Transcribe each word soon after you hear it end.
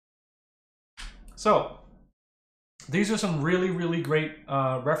So these are some really great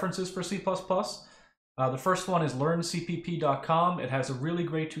references for C++. The first one is learncpp.com. It has a really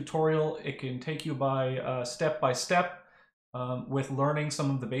great tutorial. It can take you by step with learning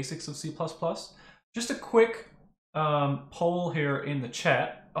some of the basics of C++. Just a quick poll here in the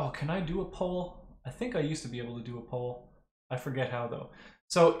chat. Oh, can I do a poll? I think I used to be able to do a poll. I forget how though.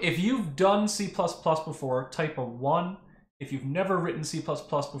 So if you've done C++ before, type a 1. If you've never written C++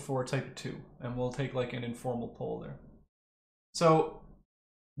 before, type a 2. And we'll take like an informal poll there. So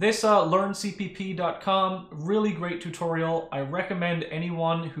this learncpp.com, really great tutorial. I recommend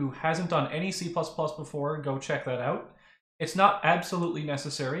anyone who hasn't done any C++ before, go check that out. It's not absolutely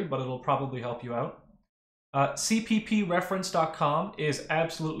necessary, but it'll probably help you out. cppreference.com is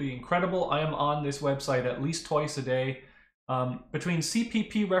absolutely incredible. I am on this website at least twice a day. Between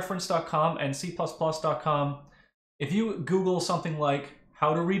cppreference.com and c++.com, if you Google something like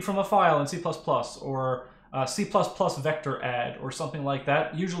how to read from a file in C++ or C++ vector add or something like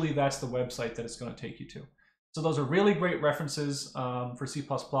that, usually that's the website that it's going to take you to. So those are really great references for C++,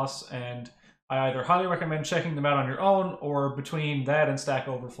 and I either highly recommend checking them out on your own, or between that and Stack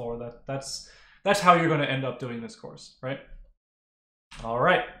Overflow, that's how you're going to end up doing this course, right? All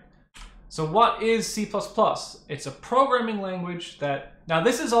right. So what is C++? It's a programming language that, now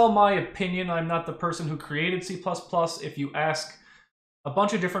this is all my opinion. I'm not the person who created C++. If you ask a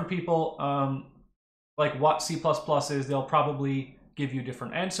bunch of different people like what C++ is, they'll probably give you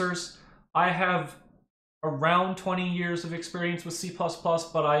different answers. I have around 20 years of experience with C++,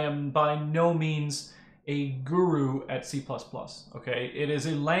 but I am by no means a guru at C++, okay? It is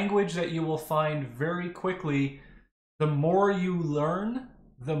a language that you will find very quickly. The more you learn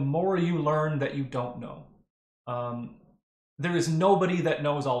that you don't know. There is nobody that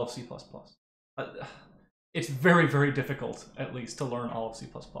knows all of C++. It's very difficult, at least, to learn all of C++.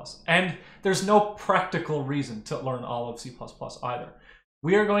 And there's no practical reason to learn all of C++ either.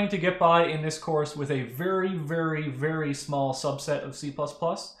 We are going to get by in this course with a very small subset of C++.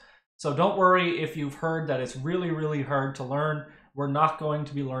 So don't worry if you've heard that it's really hard to learn. We're not going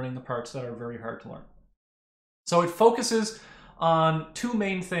to be learning the parts that are very hard to learn. So it focuses on two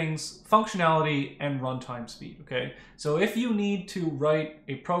main things, functionality and runtime speed, okay? So if you need to write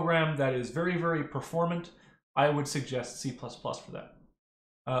a program that is very performant, I would suggest C++ for that.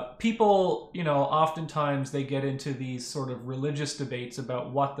 People, you know, oftentimes they get into these sort of religious debates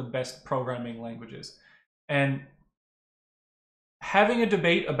about what the best programming language is. And having a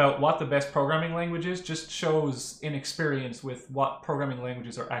debate about what the best programming language is just shows inexperience with what programming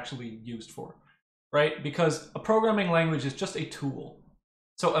languages are actually used for, right? Because a programming language is just a tool.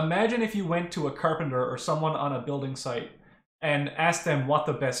 So imagine if you went to a carpenter or someone on a building site and asked them what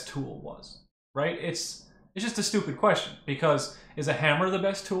the best tool was, right? It's just a stupid question, because is a hammer the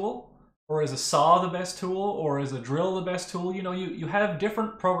best tool? Or is a saw the best tool? Or is a drill the best tool? You know, you have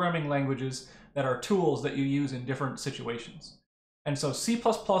different programming languages that are tools that you use in different situations. And so C++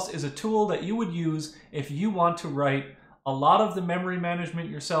 is a tool that you would use if you want to write a lot of the memory management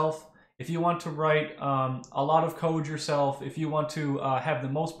yourself, if you want to write a lot of code yourself, if you want to have the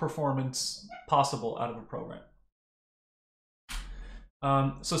most performance possible out of a program.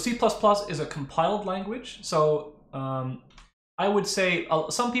 So C++ is a compiled language. So I would say,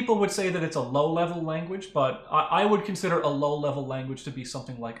 some people would say that it's a low-level language, but I would consider a low-level language to be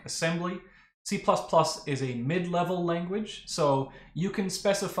something like assembly. C++ is a mid-level language, so you can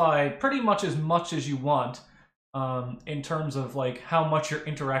specify pretty much as you want in terms of like how much you're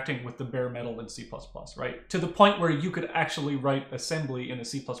interacting with the bare metal in C++, right? To the point where you could actually write assembly in a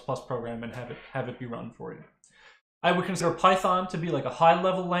C++ program and have it be run for you. I would consider Python to be like a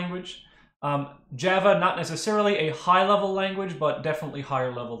high-level language. Java, not necessarily a high-level language, but definitely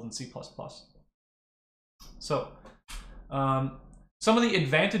higher level than C++. So, some of the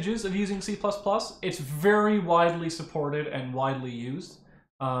advantages of using C++, it's very widely supported and widely used.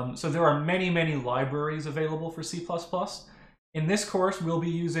 So there are many libraries available for C++. In this course, we'll be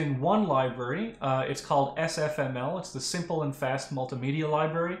using one library. It's called SFML. It's the Simple and Fast Multimedia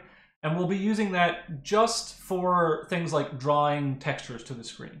Library. And we'll be using that just for things like drawing textures to the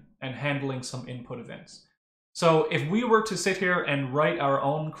screen and handling some input events. So if we were to sit here and write our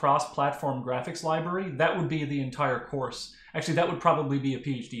own cross-platform graphics library, that would be the entire course. Actually, that would probably be a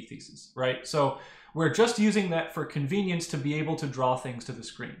PhD thesis, right? So we're just using that for convenience to be able to draw things to the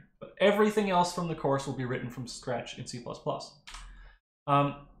screen. But everything else from the course will be written from scratch in C++.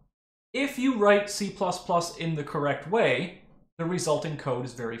 If you write C++ in the correct way, the resulting code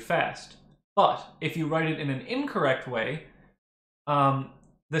is very fast. But if you write it in an incorrect way,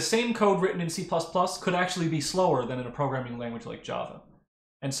 the same code written in C++ could actually be slower than in a programming language like Java.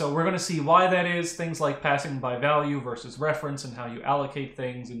 And so we're going to see why that is, things like passing by value versus reference and how you allocate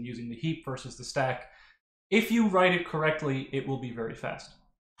things and using the heap versus the stack. If you write it correctly, it will be very fast.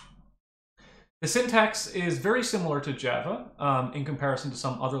 The syntax is very similar to Java in comparison to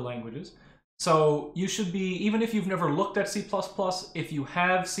some other languages. So you should be, even if you've never looked at C++, if you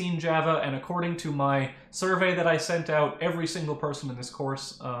have seen Java, and according to my survey that I sent out, every single person in this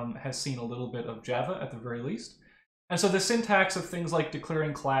course has seen a little bit of Java at the very least. And so the syntax of things like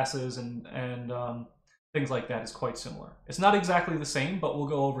declaring classes and things like that is quite similar. It's not exactly the same, but we'll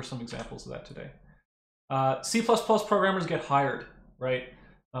go over some examples of that today. C++ programmers get hired, right?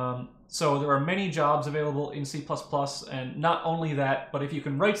 So there are many jobs available in C++, and not only that, but if you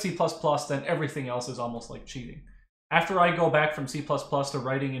can write C++, then everything else is almost like cheating. After I go back from C++ to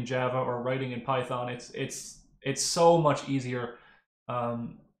writing in Java or writing in Python, it's so much easier.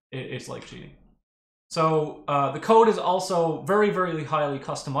 It's like cheating. So the code is also very, very highly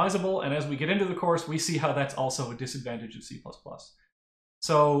customizable, and as we get into the course, we see how that's also a disadvantage of C++.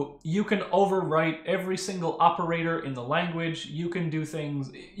 So you can overwrite every single operator in the language. You can do things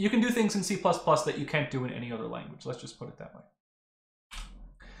in C++ that you can't do in any other language. Let's just put it that way.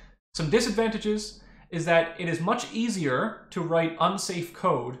 Some disadvantages is that it is much easier to write unsafe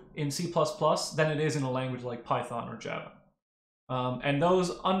code in C++ than it is in a language like Python or Java. And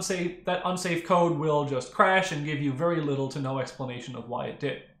that unsafe code will just crash and give you very little to no explanation of why it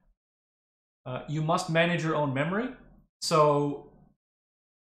did. You must manage your own memory. So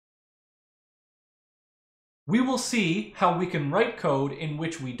we will see how we can write code in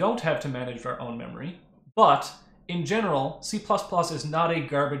which we don't have to manage our own memory, but in general, C++ is not a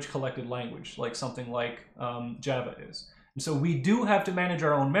garbage collected language like something like Java is. And so we do have to manage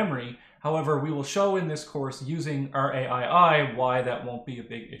our own memory. However, we will show in this course using RAII why that won't be a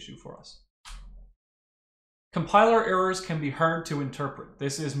big issue for us. Compiler errors can be hard to interpret.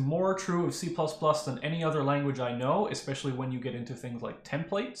 This is more true of C++ than any other language I know, especially when you get into things like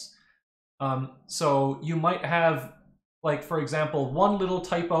templates. So you might have, like, for example, one little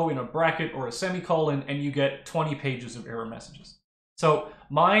typo in a bracket or a semicolon, and you get 20 pages of error messages. So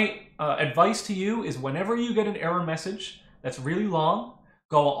my advice to you is whenever you get an error message that's really long,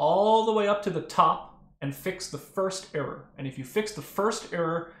 go all the way up to the top and fix the first error. And if you fix the first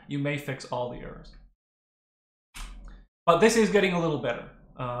error, you may fix all the errors. But this is getting a little better.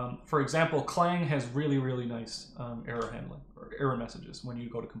 For example, Clang has really, really nice error handling, or error messages when you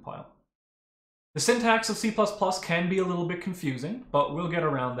go to compile. The syntax of C++ can be a little bit confusing, but we'll get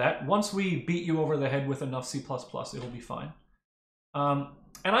around that. Once we beat you over the head with enough C++, it'll be fine.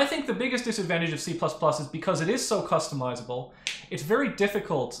 And I think the biggest disadvantage of C++ is because it is so customizable, it's very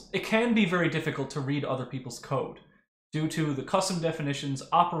difficult, it can be very difficult to read other people's code due to the custom definitions,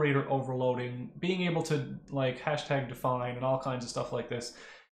 operator overloading, being able to like hashtag define and all kinds of stuff like this.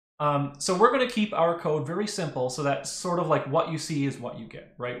 So we're going to keep our code very simple so that sort of like what you see is what you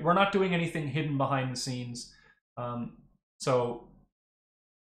get, right? We're not doing anything hidden behind the scenes. So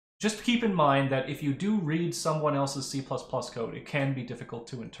just keep in mind that if you do read someone else's C++ code, it can be difficult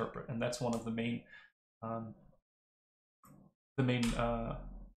to interpret, and that's one of the main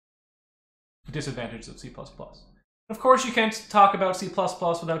disadvantages of C++. Of course, you can't talk about C++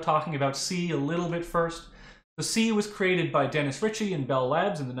 without talking about C a little bit first. The C was created by Dennis Ritchie and Bell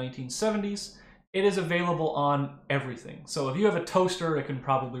Labs in the 1970s. It is available on everything. So if you have a toaster, it can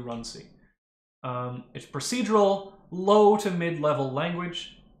probably run C. It's procedural, low to mid-level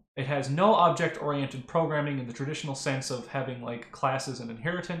language. It has no object-oriented programming in the traditional sense of having like classes and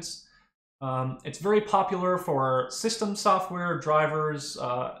inheritance. It's very popular for system software, drivers,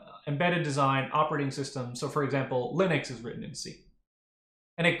 embedded design, operating systems. So for example, Linux is written in C.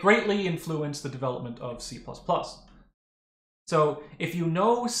 And it greatly influenced the development of C++. So if you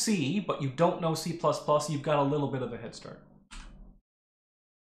know C, but you don't know C++, you've got a little bit of a head start.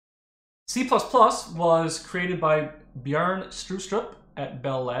 C++ was created by Bjørn Strustrup at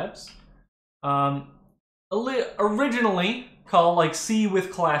Bell Labs. Originally called like C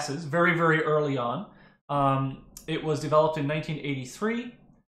with classes, very, very early on. It was developed in 1983.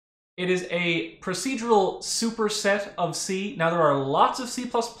 It is a procedural superset of C. Now, there are lots of C++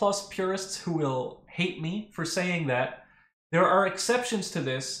 purists who will hate me for saying that. There are exceptions to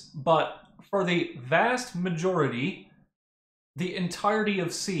this, but for the vast majority, the entirety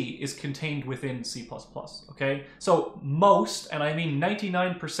of C is contained within C++, okay? So most, and I mean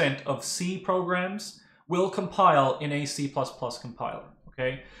 99% of C programs will compile in a C++ compiler,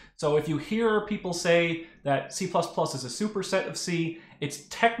 okay? So if you hear people say that C++ is a superset of C, it's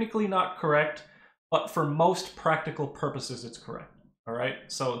technically not correct, but for most practical purposes, it's correct, all right?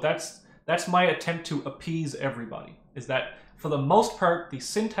 So that's my attempt to appease everybody, is that for the most part, the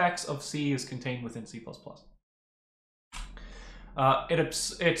syntax of C is contained within C++.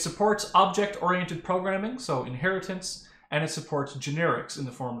 It supports object-oriented programming, so inheritance, and it supports generics in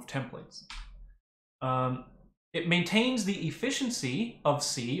the form of templates. It maintains the efficiency of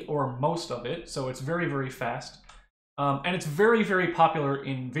C, or most of it, so it's very, very fast. And it's very, very popular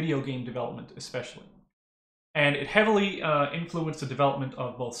in video game development, especially. And it heavily influenced the development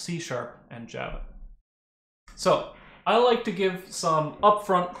of both C# and Java. So, I like to give some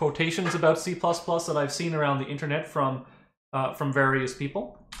upfront quotations about C++ that I've seen around the internet from various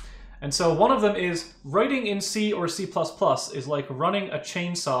people. And so one of them is, writing in C or C++ is like running a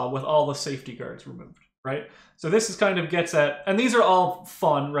chainsaw with all the safety guards removed, right? So this is kind of gets at, and these are all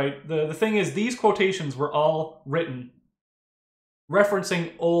fun, right? The thing is, these quotations were all written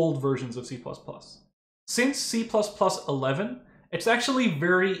referencing old versions of C++. Since C++ 11, it's actually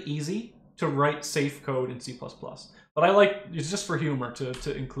very easy to write safe code in C++. But I like, it's just for humor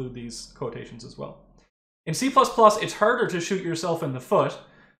to include these quotations as well. In C++, it's harder to shoot yourself in the foot,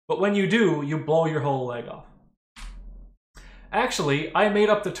 but when you do, you blow your whole leg off. Actually, I made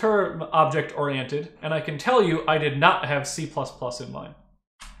up the term object-oriented, and I can tell you I did not have C++ in mind.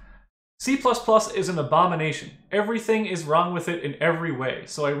 C++ is an abomination. Everything is wrong with it in every way,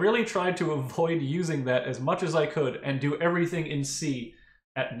 so I really tried to avoid using that as much as I could and do everything in C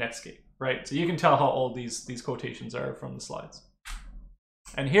at Netscape, right? So you can tell how old these quotations are from the slides.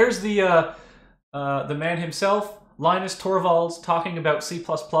 And here's the man himself, Linus Torvalds, talking about C++.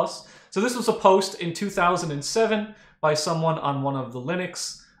 So this was a post in 2007 by someone on one of the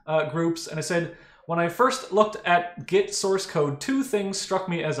Linux groups, and it said, "When I first looked at Git source code, two things struck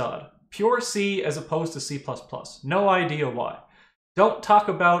me as odd. Pure C as opposed to C++. No idea why. Don't talk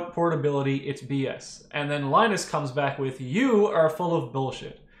about portability, it's BS." And then Linus comes back with, "You are full of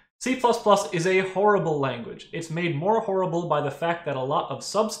bullshit. C++ is a horrible language. It's made more horrible by the fact that a lot of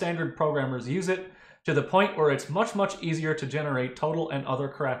substandard programmers use it, to the point where it's much, much easier to generate total and other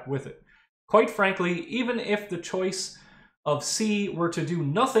crap with it. Quite frankly, even if the choice of C were to do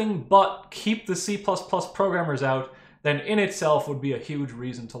nothing but keep the C++ programmers out, then in itself would be a huge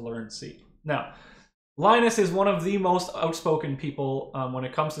reason to learn C." Now, Linus is one of the most outspoken people when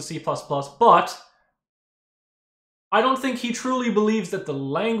it comes to C++, but I don't think he truly believes that the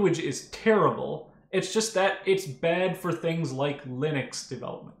language is terrible. It's just that it's bad for things like Linux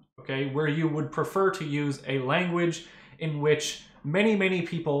development, okay? Where you would prefer to use a language in which many, many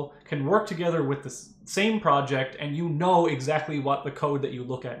people can work together with the same project and you know exactly what the code that you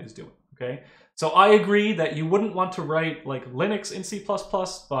look at is doing, okay? So I agree that you wouldn't want to write like Linux in C++,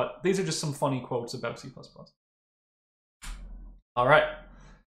 but these are just some funny quotes about C++. All right.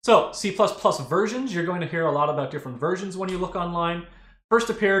 So C++ versions, you're going to hear a lot about different versions when you look online.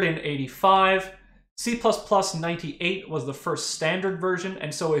 First appeared in 85. C++ 98 was the first standard version,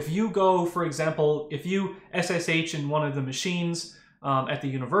 and so if you go, for example, if you SSH in one of the machines at the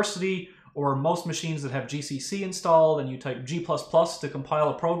university, or most machines that have GCC installed, and you type G++ to compile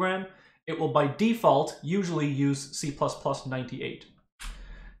a program, it will by default usually use C++ 98.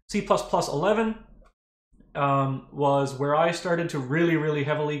 C++ 11 was where I started to really, really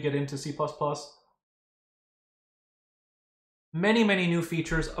heavily get into C++. Many, many new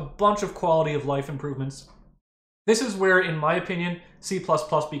features, a bunch of quality of life improvements. This is where, in my opinion, C++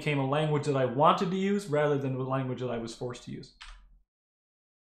 became a language that I wanted to use rather than a language that I was forced to use.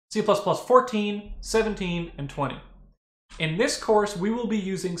 C++ 14, 17, and 20. In this course, we will be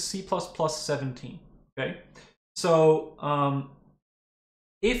using C++ 17, okay? So,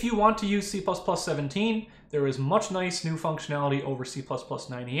 if you want to use C++ 17, there is much nice new functionality over C++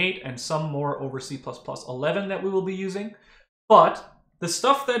 98 and some more over C++ 11 that we will be using. But the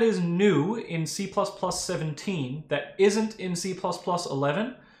stuff that is new in C++ 17 that isn't in C++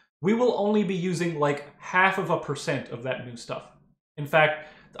 11, we will only be using like 0.5% of that new stuff. In fact,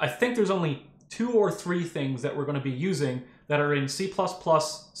 I think there's only 2 or 3 things that we're going to be using that are in C++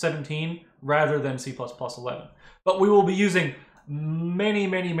 17 rather than C++ 11. But we will be using many,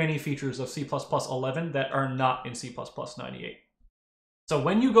 many, many features of C++ 11 that are not in C++ 98. So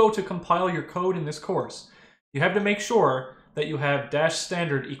when you go to compile your code in this course, you have to make sure that you have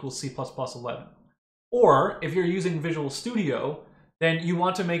 -standard equals C++ 11. Or if you're using Visual Studio, then you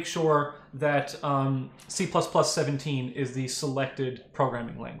want to make sure that C++ 17 is the selected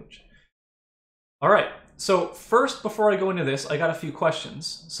programming language. All right, so first, before I go into this, I got a few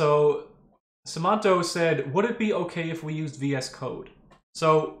questions. So Samanto said, would it be okay if we used VS Code?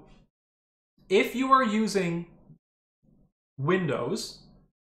 So if you are using Windows,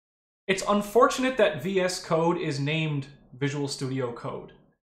 it's unfortunate that VS Code is named Visual Studio Code,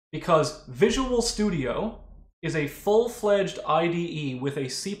 because Visual Studio is a full-fledged IDE with a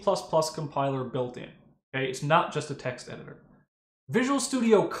C++ compiler built in. Okay, it's not just a text editor. Visual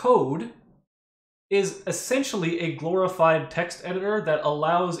Studio Code is essentially a glorified text editor that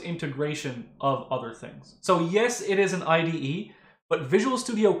allows integration of other things. So yes, it is an IDE, but Visual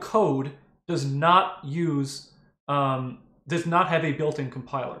Studio Code does not have a built-in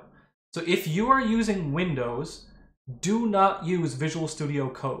compiler. So if you are using Windows, do not use Visual Studio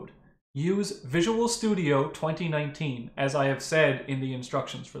Code. Use Visual Studio 2019, as I have said in the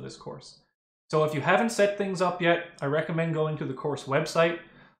instructions for this course. So if you haven't set things up yet, I recommend going to the course website.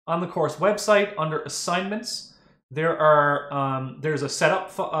 On the course website, under Assignments, there's a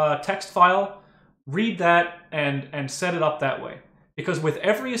setup text file. Read that and set it up that way. Because with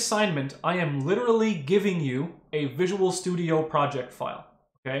every assignment, I am literally giving you a Visual Studio project file.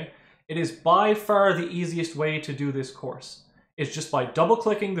 Okay? It is by far the easiest way to do this course. It's just by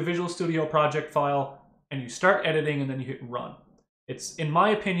double-clicking the Visual Studio project file, and you start editing, and then you hit run. It's, in my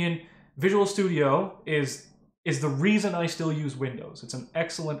opinion, Visual Studio is the reason I still use Windows. It's an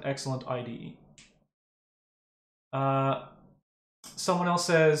excellent, excellent IDE. Someone else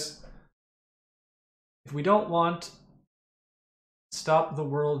says, if we don't want stop the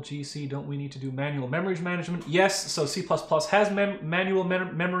world GC, don't we need to do manual memory management? Yes, so C++ has manual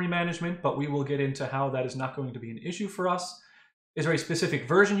memory management, but we will get into how that is not going to be an issue for us. Is there a specific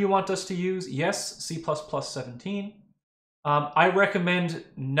version you want us to use? Yes, C++ 17. I recommend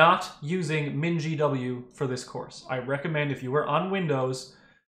not using MinGW for this course. I recommend if you are on Windows,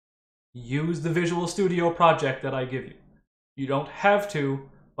 use the Visual Studio project that I give you. You don't have to,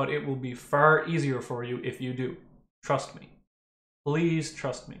 but it will be far easier for you if you do. Trust me. Please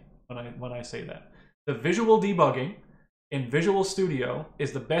trust me when I say that. The visual debugging in Visual Studio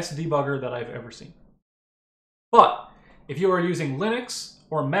is the best debugger that I've ever seen. But if you are using Linux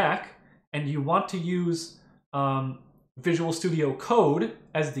or Mac and you want to use Visual Studio Code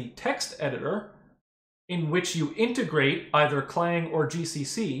as the text editor in which you integrate either Clang or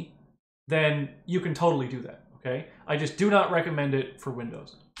GCC, then you can totally do that, okay? I just do not recommend it for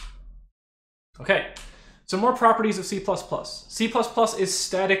Windows. Okay, some more properties of C++. C++ is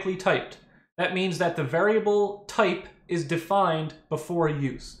statically typed. That means that the variable type is defined before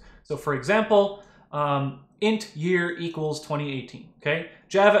use. So for example, int year equals 2018, okay?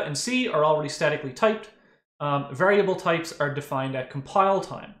 Java and C are already statically typed. Variable types are defined at compile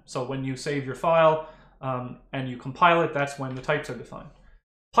time. So when you save your file and you compile it, that's when the types are defined.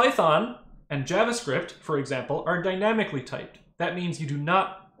 Python and JavaScript, for example, are dynamically typed. That means you do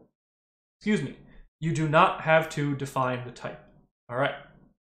not, you do not have to define the type. All right.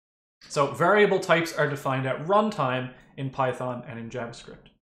 So variable types are defined at runtime in Python and in JavaScript.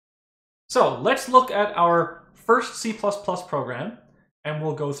 So let's look at our first C++ program and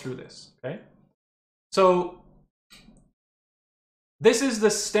we'll go through this, okay? So this is the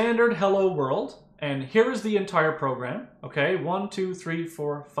standard hello world, and here is the entire program, okay? 1, 2, 3,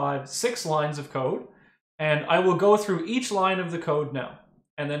 4, 5, 6 lines of code, and I will go through each line of the code now.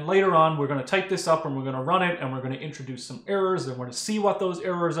 And then later on, we're going to type this up and we're going to run it and we're going to introduce some errors and we're going to see what those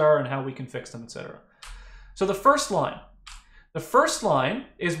errors are and how we can fix them, etc. So the first line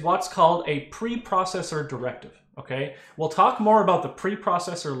is what's called a preprocessor directive, okay? We'll talk more about the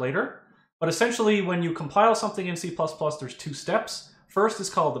preprocessor later, but essentially when you compile something in C++, there's 2 steps. First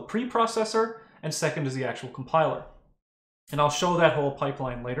is called the preprocessor and second is the actual compiler. And I'll show that whole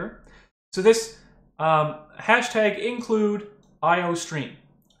pipeline later. So this hashtag include IOStream.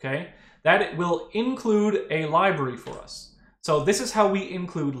 Okay, that it will include a library for us. So this is how we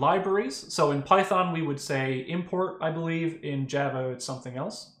include libraries. So in Python, we would say import, I believe. In Java, it's something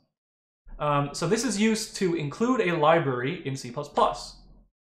else. So this is used to include a library in C++.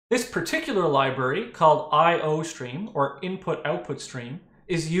 This particular library, called IOStream, or input-output stream,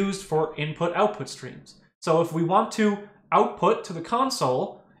 is used for input-output streams. So if we want to output to the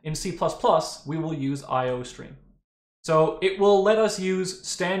console in C++, we will use IOStream. So it will let us use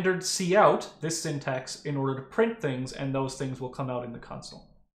standard cout, this syntax, in order to print things, and those things will come out in the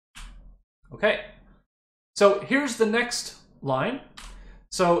console. Okay, so here's the next line.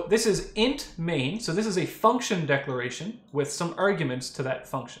 So this is int main, so this is a function declaration with some arguments to that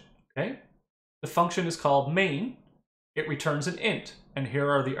function, okay? The function is called main, it returns an int, and here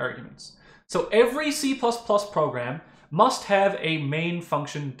are the arguments. So every C++ program must have a main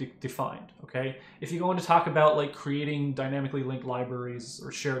function defined, okay? If you're going to talk about like creating dynamically linked libraries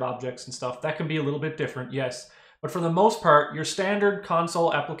or shared objects and stuff, that can be a little bit different, yes. But for the most part, your standard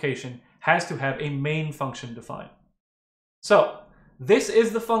console application has to have a main function defined. So this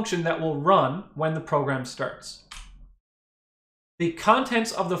is the function that will run when the program starts. The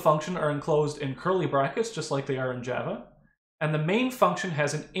contents of the function are enclosed in curly brackets, just like they are in Java. And the main function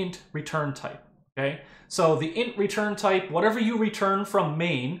has an int return type, okay? So the int return type, whatever you return from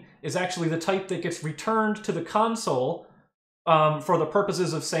main, is actually the type that gets returned to the console for the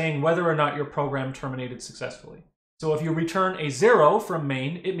purposes of saying whether or not your program terminated successfully. So if you return a 0 from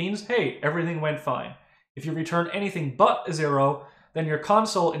main, it means, hey, everything went fine. If you return anything but a 0, then your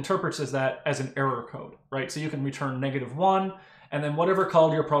console interprets that as an error code, right? So you can return -1, and then whatever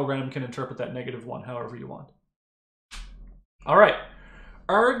called your program can interpret that -1 however you want. All right,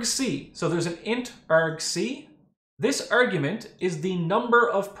 argc. So there's an int argc. This argument is the number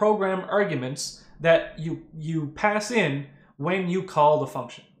of program arguments that you pass in when you call the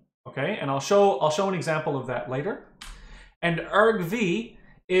function, okay? And I'll show an example of that later. And argv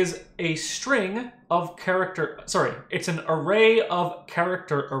is a string of it's an array of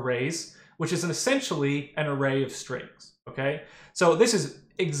character arrays, which is essentially an array of strings, okay? So this is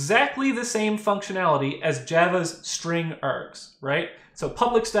exactly the same functionality as Java's string args, right? So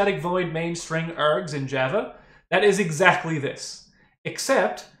public static void main string args in Java, that is exactly this,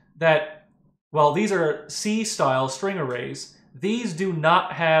 except that, well, these are C-style string arrays. These do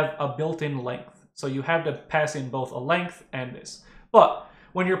not have a built-in length, so you have to pass in both a length and this. But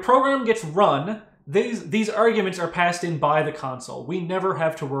when your program gets run, these arguments are passed in by the console. We never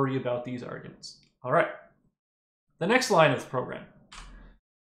have to worry about these arguments. All right. The next line of the program.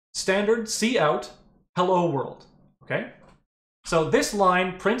 Standard cout hello world, okay? So this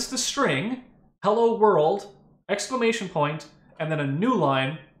line prints the string hello world, exclamation point, and then a new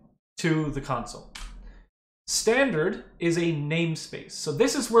line to the console. Standard is a namespace. So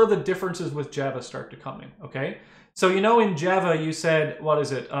this is where the differences with Java start to come in, okay? So you know in Java you said, what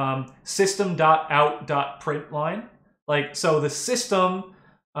is it, system.out.print line? Like, so the system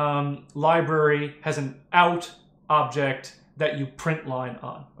library has an out object that you print line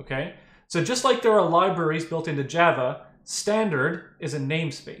on, okay? So just like there are libraries built into Java, standard is a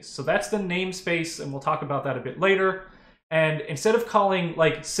namespace. So that's the namespace, and we'll talk about that a bit later. And instead of calling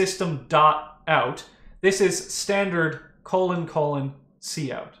like system.out, this is standard :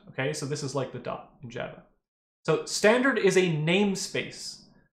 cout, okay? So this is like the dot in Java. So standard is a namespace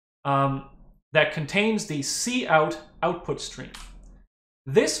that contains the cout output stream.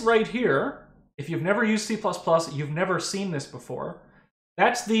 This right here, if you've never used C++, you've never seen this before,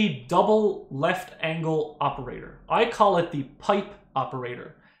 that's the double left angle operator. I call it the pipe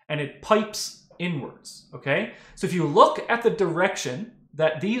operator, and it pipes inwards, okay? So if you look at the direction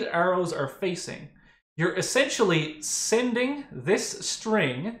that these arrows are facing, you're essentially sending this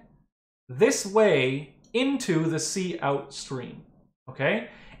string this way into the cout stream, okay?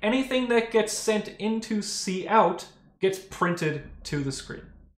 Anything that gets sent into cout gets printed to the screen.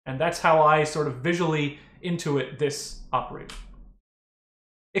 And that's how I sort of visually intuit this operator.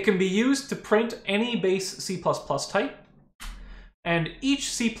 It can be used to print any base C++ type, and each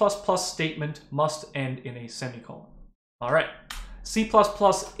C++ statement must end in a semicolon. All right, C++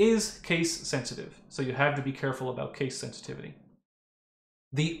 is case sensitive, so you have to be careful about case sensitivity.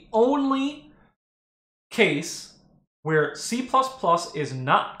 The only case where C++ is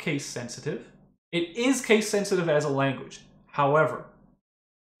not case sensitive, it is case sensitive as a language. However,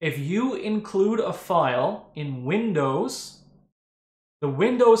 if you include a file in Windows, the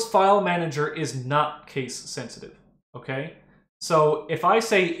Windows file manager is not case sensitive, okay? So if I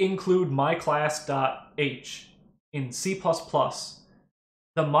say include myclass.h in C++,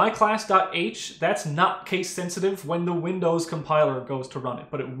 the myclass.h, that's not case sensitive when the Windows compiler goes to run it,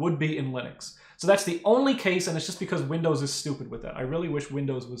 but it would be in Linux. So that's the only case, and it's just because Windows is stupid with that. I really wish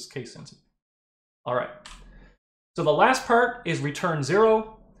Windows was case sensitive. All right. So the last part is return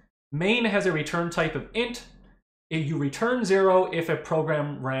 0. Main has a return type of int. You return 0 if a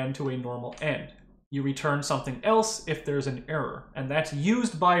program ran to a normal end. You return something else if there's an error. And that's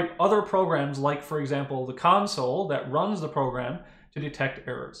used by other programs like, for example, the console that runs the program to detect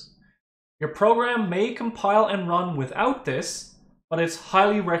errors. Your program may compile and run without this, but it's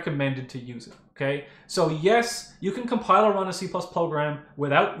highly recommended to use it, okay? So yes, you can compile or run a C++ program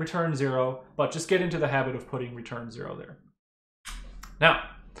without return 0, but just get into the habit of putting return 0 there. Now,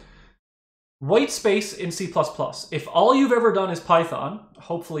 Whitespace in C++. If all you've ever done is Python,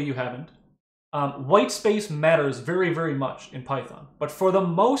 hopefully you haven't, Whitespace matters very, very much in Python. But for the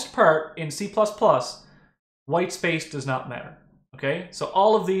most part in C++, Whitespace does not matter. Okay, so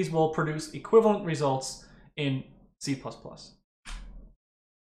all of these will produce equivalent results in C++.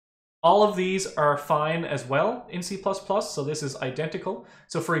 All of these are fine as well in C++, so this is identical.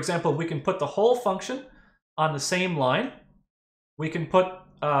 So for example, we can put the whole function on the same line. We can put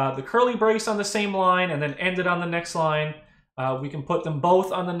the curly brace on the same line and then end it on the next line. We can put them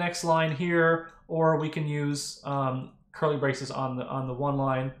both on the next line here, or we can use curly braces on the one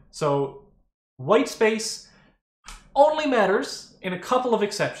line. So whitespace only matters in a couple of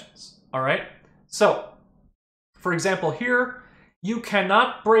exceptions, all right? So, for example here, you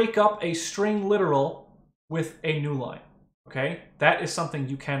cannot break up a string literal with a new line, okay? That is something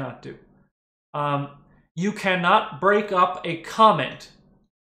you cannot do. You cannot break up a comment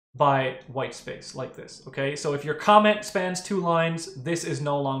by whitespace like this, okay? So if your comment spans 2 lines, this is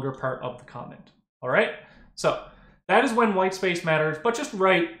no longer part of the comment, all right? So that is when whitespace matters, but just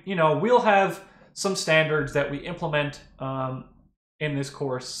write, you know, we'll have some standards that we implement in this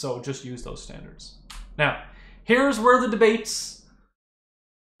course, so just use those standards. Now, here's where the debates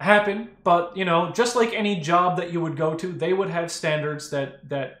happen, but, you know, just like any job that you would go to, they would have standards that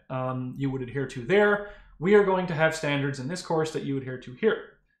you would adhere to there. We are going to have standards in this course that you adhere to here.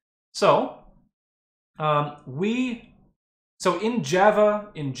 So, in Java,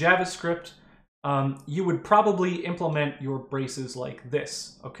 in JavaScript, you would probably implement your braces like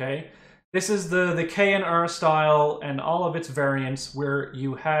this, okay? This is the K and R style and all of its variants where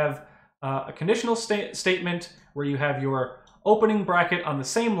you have a conditional statement where you have your opening bracket on the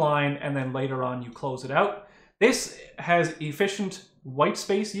same line and then later on you close it out. This has efficient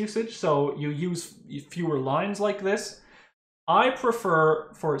whitespace usage, so you use fewer lines like this. I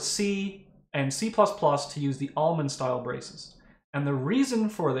prefer for C and C++ to use the almond style braces. And the reason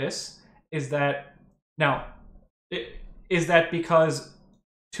for this is that, because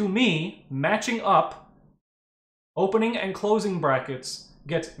to me, matching up opening and closing brackets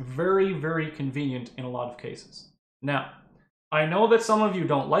gets very, very convenient in a lot of cases. Now, I know that some of you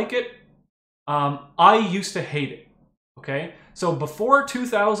don't like it. I used to hate it, okay? So before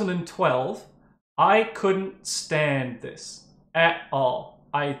 2012, I couldn't stand this at all.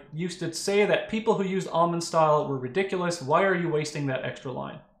 I used to say that people who used almond style were ridiculous. Why are you wasting that extra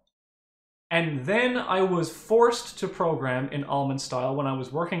line? And then I was forced to program in almond style when I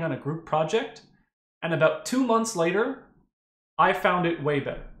was working on a group project. And about 2 months later, I found it way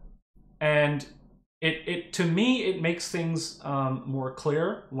better. And to me, it makes things more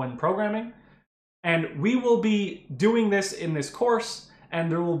clear when programming. And we will be doing this in this course,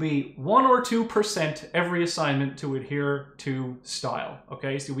 and there will be 1 or 2% every assignment to adhere to style,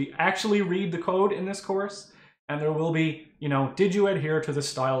 okay? So we actually read the code in this course, and there will be, you know, did you adhere to the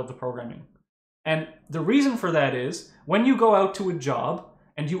style of the programming? And the reason for that is, when you go out to a job,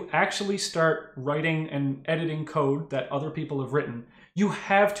 and you actually start writing and editing code that other people have written, you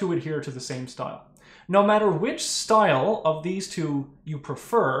have to adhere to the same style. No matter which style of these two you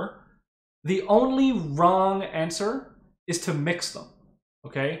prefer, the only wrong answer is to mix them,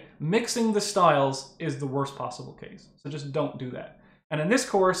 okay? Mixing the styles is the worst possible case, so just don't do that. And in this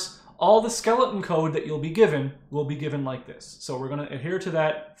course, all the skeleton code that you'll be given will be given like this. So we're going to adhere to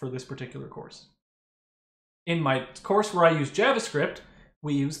that for this particular course. In my course where I use JavaScript,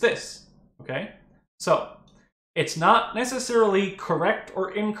 we use this, okay? So it's not necessarily correct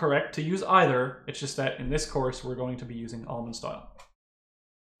or incorrect to use either. It's just that in this course, we're going to be using almond style.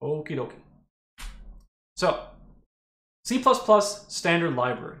 Okie dokie. So, C++ Standard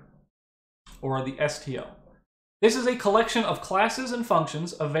Library, or the STL. This is a collection of classes and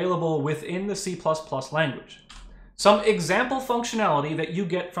functions available within the C++ language. Some example functionality that you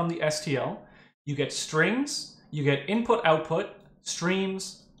get from the STL: you get strings, you get input-output,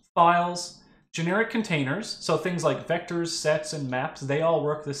 streams, files, generic containers, so things like vectors, sets, and maps, they all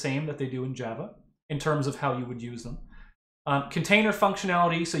work the same that they do in Java in terms of how you would use them. Container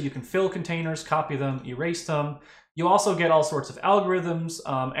functionality, so you can fill containers, copy them, erase them. You also get all sorts of algorithms,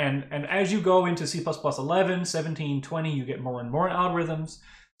 and as you go into C++ 11, 17, 20, you get more and more algorithms.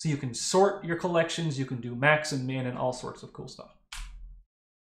 So you can sort your collections, you can do max and min, and all sorts of cool stuff.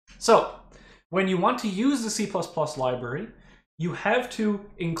 So when you want to use the C++ library, you have to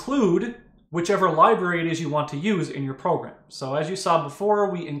include whichever library it is you want to use in your program. So as you saw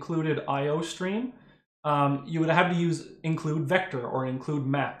before, we included IOStream. You would have to include vector or include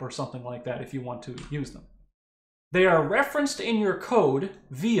map or something like that if you want to use them. They are referenced in your code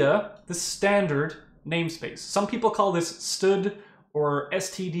via the standard namespace. Some people call this std or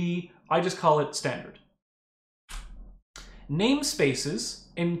std. I just call it standard. Namespaces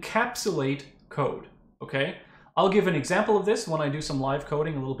encapsulate code, okay? I'll give an example of this when I do some live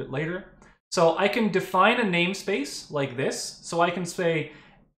coding a little bit later. So I can define a namespace like this. So I can say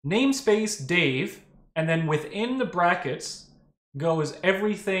namespace Dave, and then within the brackets goes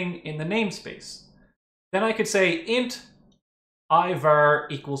everything in the namespace. Then I could say int ivar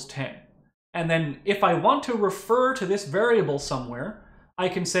equals 10. And then if I want to refer to this variable somewhere, I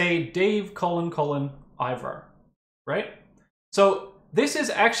can say Dave : ivar, right? So this is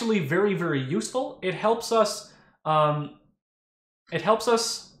actually very, very useful. It helps us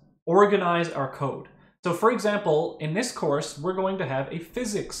organize our code. So for example, in this course, we're going to have a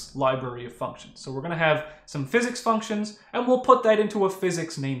physics library of functions. So we're going to have some physics functions, and we'll put that into a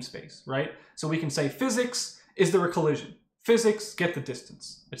physics namespace, right? So we can say physics, is there a collision? Physics, get the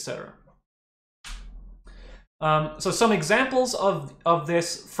distance, etc. So some examples of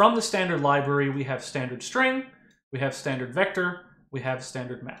this from the standard library, we have standard string, we have standard vector, we have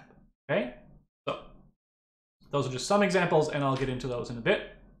standard map, okay? So those are just some examples, and I'll get into those in a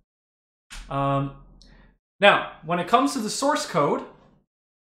bit. Now, when it comes to the source code,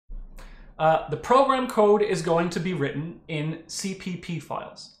 the program code is going to be written in CPP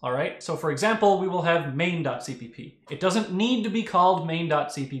files, all right? So for example, we will have main.cpp. It doesn't need to be called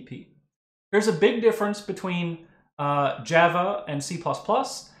main.cpp. There's a big difference between Java and C++,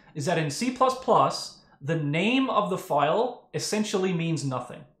 is that in C++, the name of the file essentially means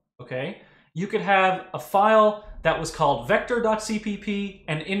nothing, okay? You could have a file that was called vector.cpp,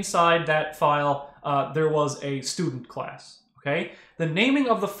 and inside that file, there was a student class, okay? The naming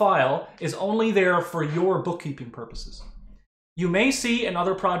of the file is only there for your bookkeeping purposes. You may see in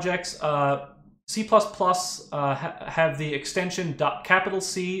other projects, C++ have the extension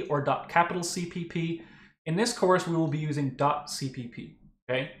 .C or .CPP. In this course, we will be using .cpp,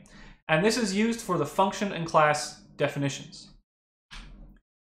 okay? And this is used for the function and class definitions.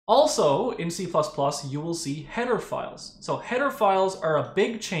 Also, in C++, you will see header files. So header files are a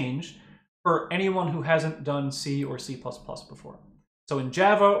big change for anyone who hasn't done C or C++ before. So in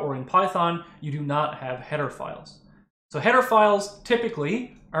Java or in Python, you do not have header files. So header files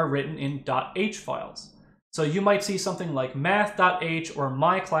typically are written in .h files. So you might see something like math.h or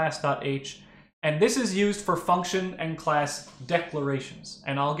myclass.h, and this is used for function and class declarations.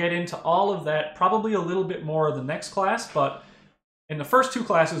 And I'll get into all of that probably a little bit more the next class, but in the first two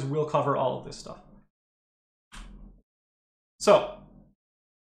classes, we'll cover all of this stuff. So,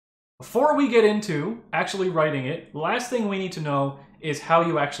 before we get into actually writing it, the last thing we need to know is how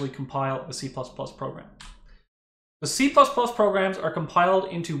you actually compile a C++ program. The C++ programs are compiled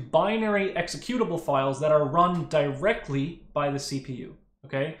into binary executable files that are run directly by the CPU,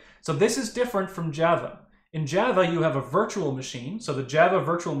 okay? So this is different from Java. In Java, you have a virtual machine, so the Java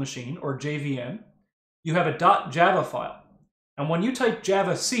virtual machine, or JVM. You have a .java file. And when you type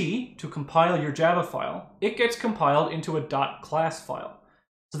javac to compile your Java file, it gets compiled into a .class file.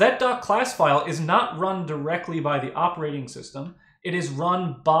 So that .class file is not run directly by the operating system. It is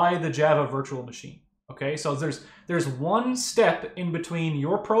run by the Java virtual machine. Okay, so there's one step in between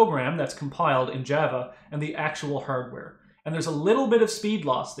your program that's compiled in Java and the actual hardware. And there's a little bit of speed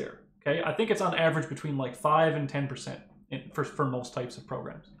loss there. Okay, I think it's on average between like 5 and 10% for most types of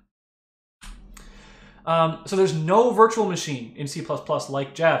programs. So there's no virtual machine in C++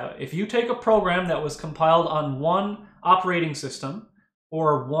 like Java. If you take a program that was compiled on one operating system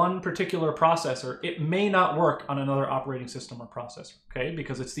or one particular processor, it may not work on another operating system or processor, okay?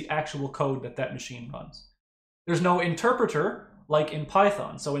 Because it's the actual code that machine runs. There's no interpreter like in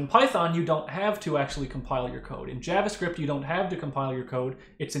Python. So in Python, you don't have to actually compile your code. In JavaScript, you don't have to compile your code.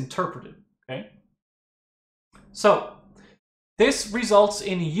 It's interpreted, okay? So this results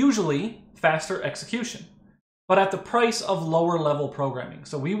in usually faster execution, but at the price of lower level programming.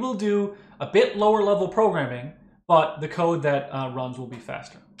 So we will do a bit lower level programming, but the code that runs will be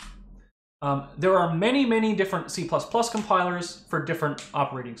faster. There are many, many different C++ compilers for different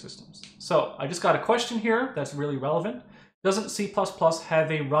operating systems. So I just got a question here that's really relevant. Doesn't C++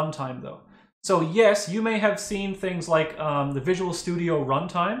 have a runtime though? So yes, you may have seen things like the Visual Studio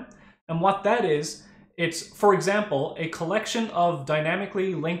runtime. And what that is, it's, for example, a collection of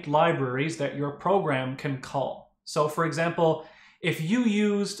dynamically linked libraries that your program can call. So for example, if you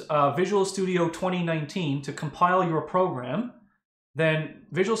used Visual Studio 2019 to compile your program, then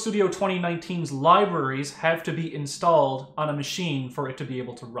Visual Studio 2019's libraries have to be installed on a machine for it to be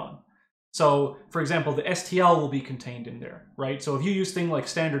able to run. So, for example, the STL will be contained in there, right? So if you use things like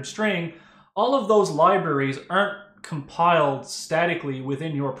standard string, all of those libraries aren't compiled statically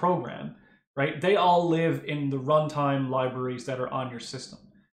within your program, right? They all live in the runtime libraries that are on your system.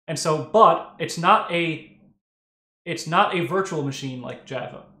 And so, but it's not a virtual machine like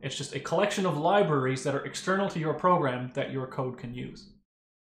Java. It's just a collection of libraries that are external to your program that your code can use.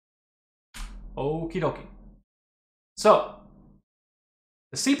 Okie dokie. So,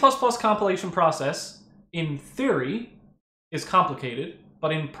 the C++ compilation process, in theory, is complicated,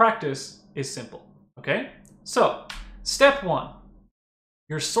 but in practice is simple, okay? So, step 1.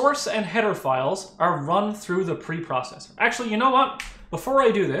 Your source and header files are run through the preprocessor. Actually, you know what? Before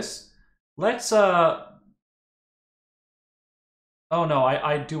I do this, let's Oh no,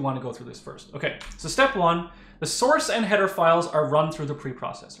 I do want to go through this first. Okay, so step one, the source and header files are run through the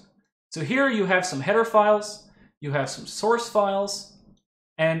preprocessor. So here you have some header files, you have some source files,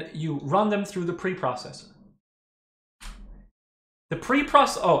 and you run them through the preprocessor.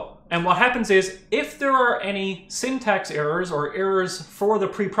 And what happens is, if there are any syntax errors or errors for the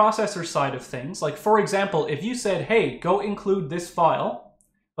preprocessor side of things, like for example, if you said, hey, go include this file,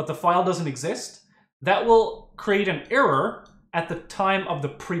 but the file doesn't exist, that will create an error at the time of the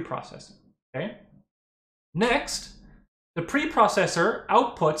preprocessing, okay? Next, the preprocessor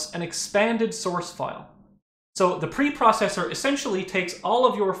outputs an expanded source file. So the preprocessor essentially takes all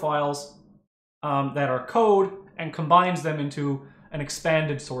of your files that are code and combines them into an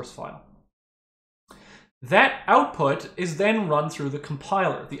expanded source file. That output is then run through the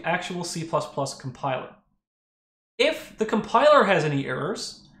compiler, the actual C++ compiler. If the compiler has any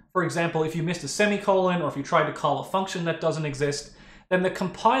errors, for example, if you missed a semicolon or if you tried to call a function that doesn't exist, then the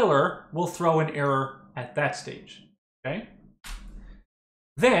compiler will throw an error at that stage, okay?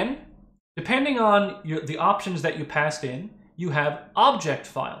 Then, depending on the options that you passed in, you have object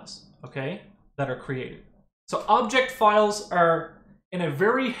files, okay, that are created. So object files are in a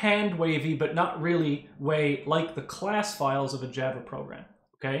very hand-wavy, but not really way, like the class files of a Java program,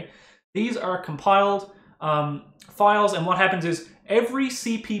 okay? These are compiled files, and what happens is every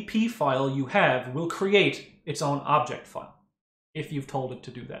CPP file you have will create its own object file, if you've told it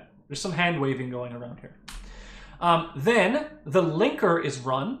to do that. There's some hand-waving going around here. Then the linker is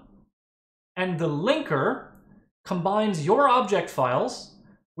run, and the linker combines your object files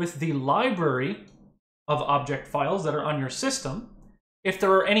with the library of object files that are on your system. If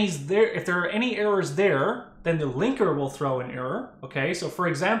there are any errors there, then the linker will throw an error, okay? So for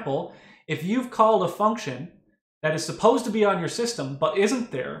example, if you've called a function that is supposed to be on your system but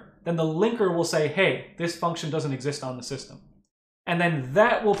isn't there, then the linker will say, hey, this function doesn't exist on the system. And then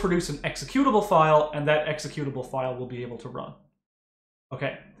that will produce an executable file, and that executable file will be able to run.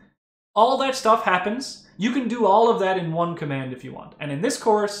 Okay, all that stuff happens. You can do all of that in one command if you want. And in this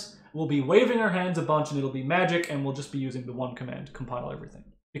course, we'll be waving our hands a bunch and it'll be magic, and we'll just be using the one command to compile everything.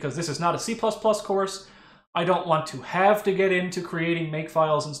 Because this is not a C++ course, I don't want to have to get into creating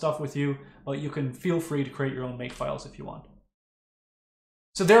makefiles and stuff with you, but you can feel free to create your own makefiles if you want.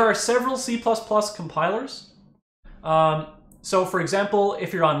 So there are several C++ compilers. So for example,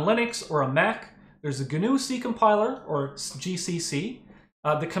 if you're on Linux or a Mac, there's a GNU C compiler, or GCC.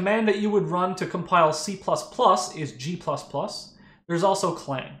 The command that you would run to compile C++ is G++. There's also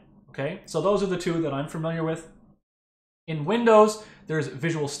Clang. Okay, so those are the two that I'm familiar with. In Windows, there's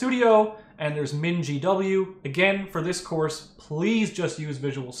Visual Studio and there's MinGW. Again, for this course, please just use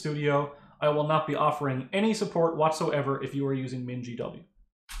Visual Studio. I will not be offering any support whatsoever if you are using MinGW.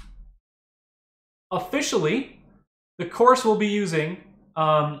 Officially, the course will be using,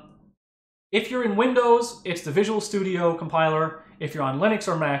 if you're in Windows, it's the Visual Studio compiler. If you're on Linux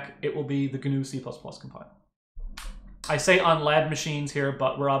or Mac, it will be the GNU C++ compiler. I say on lab machines here,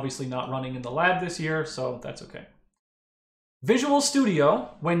 but we're obviously not running in the lab this year, so that's okay. Visual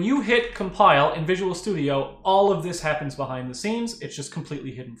Studio, when you hit compile in Visual Studio, all of this happens behind the scenes. It's just completely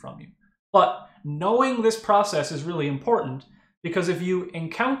hidden from you. But knowing this process is really important, because if you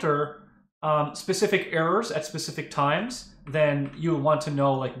encounter specific errors at specific times, then you'll want to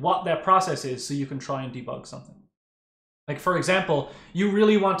know like what that process is so you can try and debug something. Like for example, you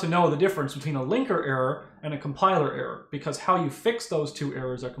really want to know the difference between a linker error and a compiler error, because how you fix those two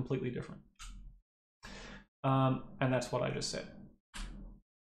errors are completely different. And that's what I just said.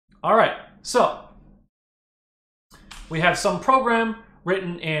 All right, so we have some program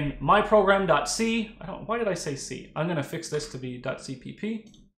written in myprogram.c. Why did I say C? I'm going to fix this to be .cpp.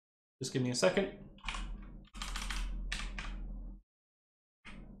 Just give me a second.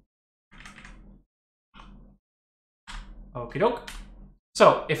 Okie doke.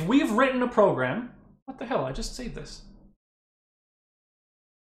 So if we've written a program, what the hell? I just saved this.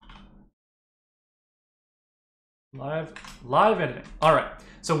 Live editing. All right.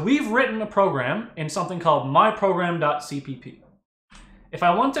 So we've written a program in something called myprogram.cpp. If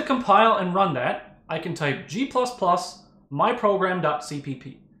I want to compile and run that, I can type g++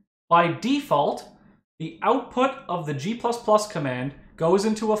 myprogram.cpp. By default, the output of the g++ command goes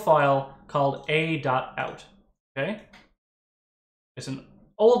into a file called a.out. Okay? It's an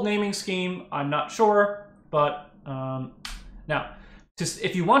old naming scheme, I'm not sure, but now,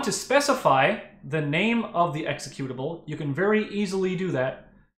 if you want to specify the name of the executable, you can very easily do that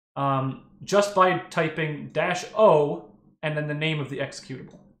just by typing -o and then the name of the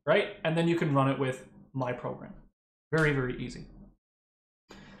executable, right? And then you can run it with my program. Very, very easy.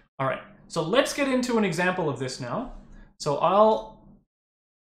 All right, so let's get into an example of this now. So I'll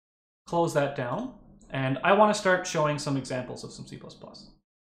close that down, and I want to start showing some examples of some C++.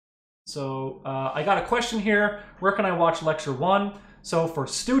 So I got a question here, where can I watch lecture 1? So for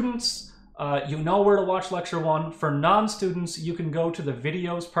students, you know where to watch lecture 1. For non-students, you can go to the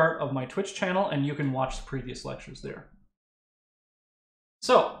videos part of my Twitch channel and you can watch the previous lectures there.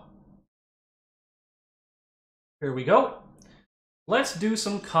 So here we go. Let's do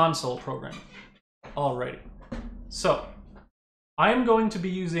some console programming. Alrighty. So I am going to be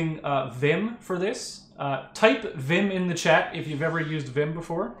using Vim for this. Type Vim in the chat if you've ever used Vim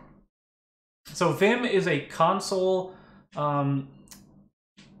before. So Vim is a console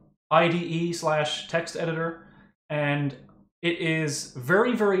IDE/text editor, and it is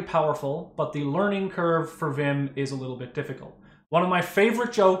very, very powerful, but the learning curve for Vim is a little bit difficult. One of my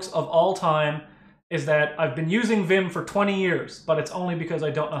favorite jokes of all time is that I've been using Vim for 20 years, but it's only because I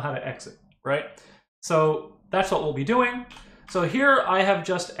don't know how to exit, right? So that's what we'll be doing. So here I have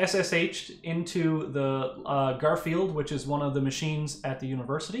just SSH'd into the Garfield, which is one of the machines at the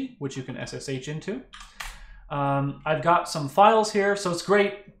university, which you can SSH into. I've got some files here, so it's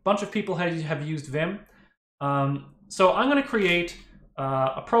great. A bunch of people have used Vim. So I'm going to create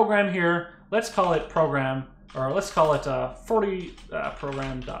a program here. Let's call it program, or let's call it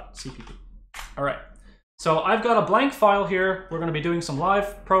program.cpp. All right. So I've got a blank file here. We're going to be doing some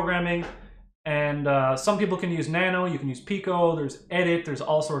live programming. And some people can use Nano, you can use Pico, there's Edit, there's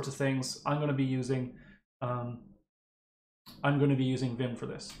all sorts of things. I'm going to be using Vim for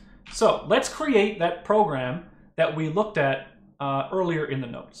this. So let's create that program that we looked at earlier in the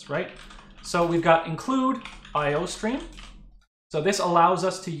notes, right? So we've got include IOStream. So this allows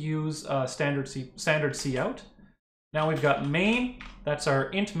us to use standard cout. Now we've got main, that's our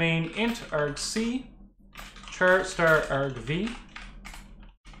int main, int argc, char star argv.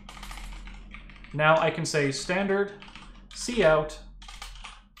 Now I can say standard cout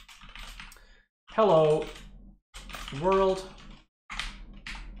hello world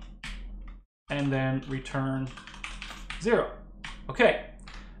and then return 0. Okay,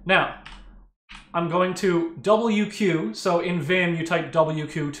 now I'm going to WQ. So in Vim you type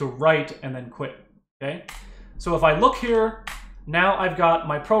WQ to write and then quit. Okay, so if I look here, now I've got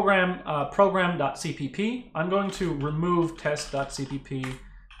my program program.cpp. I'm going to remove test.cpp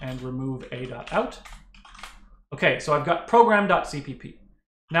and remove a.out. Okay, so I've got program.cpp.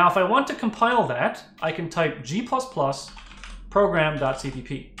 Now if I want to compile that, I can type g++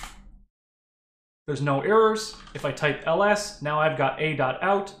 program.cpp. There's no errors. If I type ls, now I've got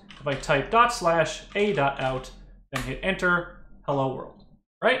a.out. If I type /a.out, then hit enter, hello world,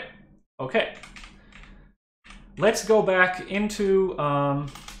 right? Okay. Let's go back into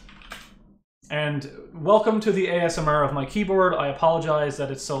and welcome to the ASMR of my keyboard. I apologize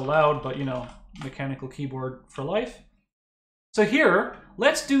that it's so loud, but you know, mechanical keyboard for life. So here,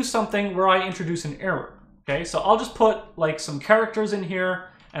 let's do something where I introduce an error. Okay, so I'll just put like some characters in here,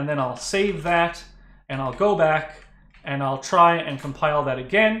 and then I'll save that, and I'll go back, and I'll try and compile that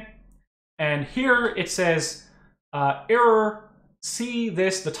again. And here it says, error, see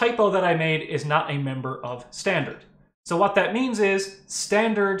this, the typo that I made is not a member of standard. So what that means is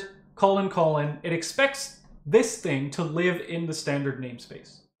standard : it expects this thing to live in the standard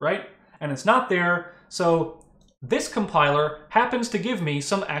namespace, right? And it's not there, so this compiler happens to give me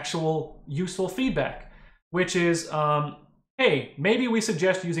some actual useful feedback, which is, hey, maybe we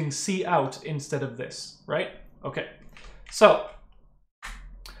suggest using cout instead of this, right? Okay, so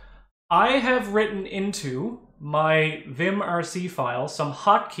I have written into my vimrc file some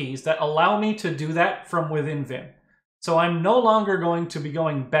hotkeys that allow me to do that from within Vim. So I'm no longer going to be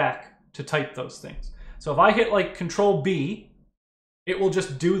going back to type those things. So if I hit like Control B, it will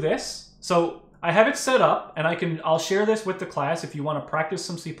just do this. So I have it set up, and I'll share this with the class if you want to practice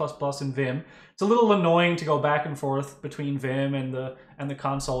some C++ in Vim. It's a little annoying to go back and forth between Vim and the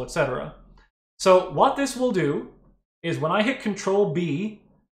console, etc. So what this will do is when I hit Control B,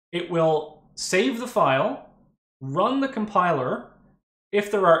 it will save the file, run the compiler. If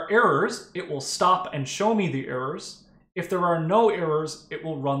there are errors, it will stop and show me the errors. If there are no errors, it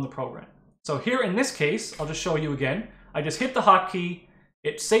will run the program. So here in this case, I'll just show you again. I just hit the hotkey,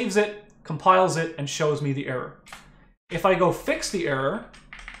 it saves it, compiles it, and shows me the error. If I go fix the error,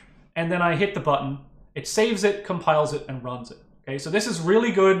 and then I hit the button, it saves it, compiles it, and runs it. Okay, so this is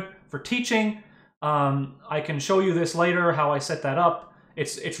really good for teaching. I can show you this later, how I set that up.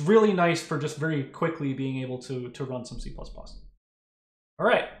 It's really nice for just very quickly being able to run some C++. All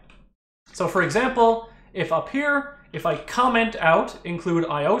right, so for example, if up here, if I comment out include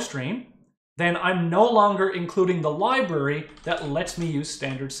IOStream, then I'm no longer including the library that lets me use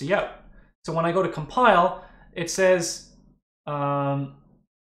standard cout. So when I go to compile, it says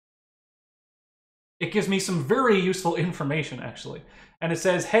it gives me some very useful information, actually. And it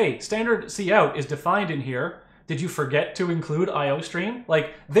says, hey, standard cout is defined in here. Did you forget to include IOStream?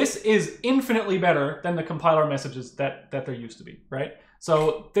 Like, this is infinitely better than the compiler messages that there used to be, right?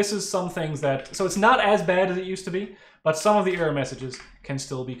 So this is some things that, so it's not as bad as it used to be, but some of the error messages can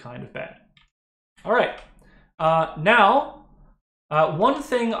still be kind of bad. All right, now, one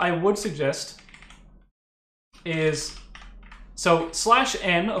thing I would suggest is, so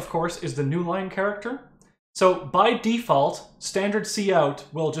 /n, of course, is the new line character. So by default, standard cout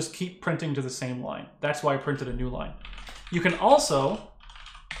will just keep printing to the same line. That's why I printed a new line. You can also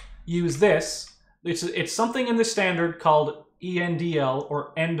use this. It's something in the standard called ENDL,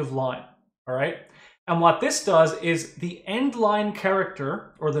 or end of line, all right? And what this does is the end line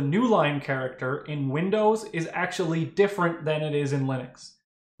character, or the new line character in Windows is actually different than it is in Linux.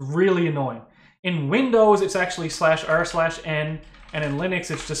 Really annoying. In Windows, it's actually /r/n, and in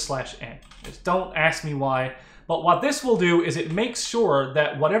Linux, it's just /n. Just don't ask me why. But what this will do is it makes sure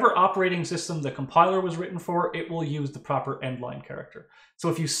that whatever operating system the compiler was written for, it will use the proper end line character. So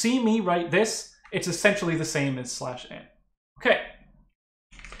if you see me write this, it's essentially the same as /n. Okay.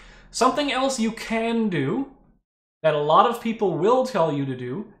 Something else you can do that a lot of people will tell you to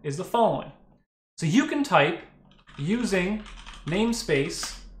do is the following. So you can type using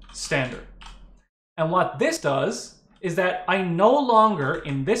namespace standard. And what this does is that I no longer,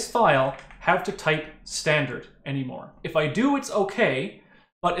 in this file, have to type standard anymore. If I do, it's okay,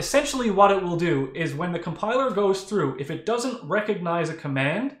 but essentially what it will do is when the compiler goes through, if it doesn't recognize a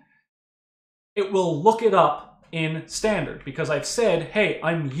command, it will look it up in standard, because I've said, hey,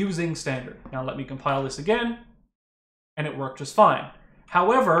 I'm using standard. Now let me compile this again, and it worked just fine.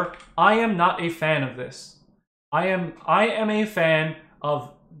 However, I am not a fan of this. I am a fan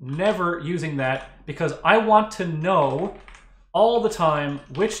of never using that, because I want to know all the time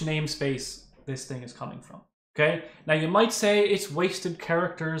which namespace this thing is coming from, okay? Now you might say it's wasted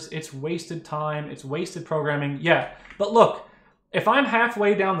characters, it's wasted time, it's wasted programming. Yeah, but look, if I'm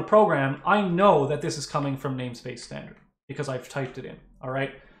halfway down the program, I know that this is coming from namespace standard because I've typed it in, all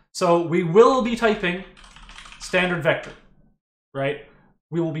right? So we will be typing standard vector, right?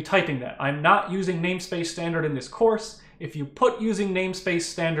 We will be typing that. I'm not using namespace standard in this course. If you put using namespace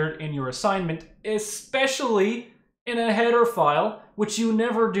standard in your assignment, especially in a header file, which you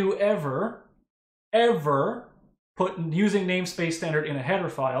never do ever put using namespace standard in a header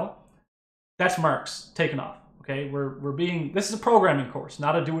file, that's marks taken off. Okay, this is a programming course,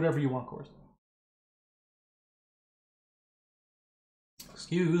 not a do whatever you want course.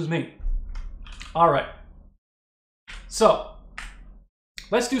 Excuse me. All right. So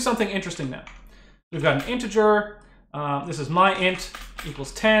let's do something interesting now. We've got an integer. This is my int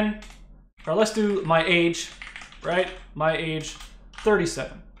equals 10. Or let's do my age, right? My age,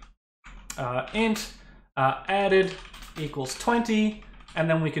 37. Int added equals 20. And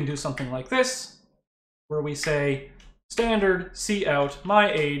then we can do something like this, where we say standard cout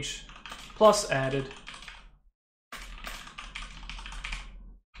my age plus added.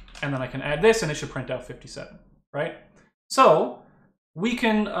 And then I can add this and it should print out 57, right? So we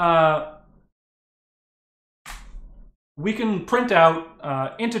can print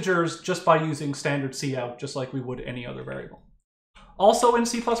out integers just by using standard cout, just like we would any other variable. Also in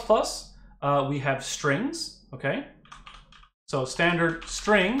C++, we have strings, okay? So standard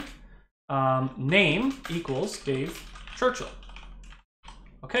string name equals Dave Churchill.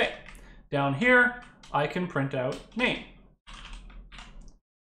 Okay, down here, I can print out name.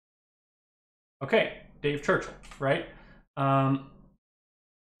 Okay, Dave Churchill, right?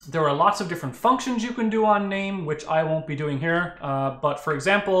 There are lots of different functions you can do on name, which I won't be doing here. But for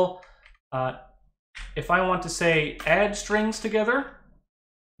example, if I want to say add strings together,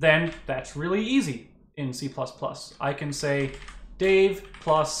 then that's really easy in C++. I can say Dave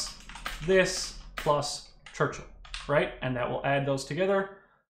plus this plus Churchill, right? And that will add those together.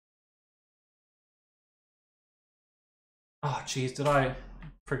 Oh, geez, did I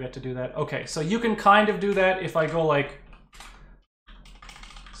forget to do that? Okay, so you can kind of do that if I go like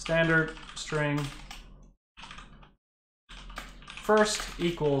standard string first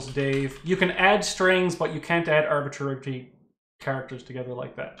equals Dave. You can add strings, but you can't add arbitrary characters together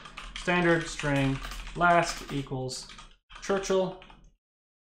like that. Standard string last equals Churchill.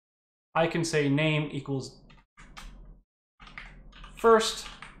 I can say name equals first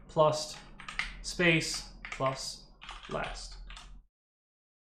plus space plus last.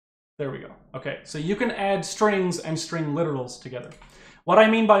 There we go. Okay, so you can add strings and string literals together. What I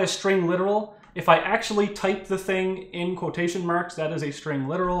mean by a string literal, if I actually type the thing in quotation marks, that is a string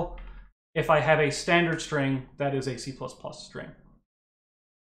literal. If I have a standard string, that is a C++ string.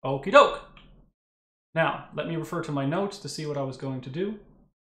 Okie doke. Now, let me refer to my notes to see what I was going to do.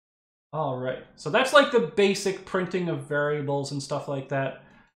 All right, so that's like the basic printing of variables and stuff like that.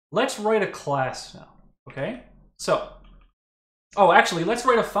 Let's write a class now, okay? So, oh, actually, let's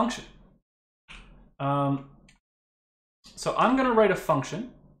write a function. So I'm gonna write a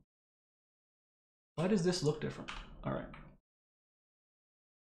function. Why does this look different? All right.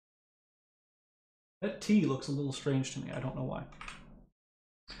 That T looks a little strange to me, I don't know why.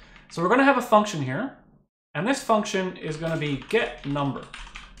 So we're gonna have a function here, and this function is gonna be getNumber.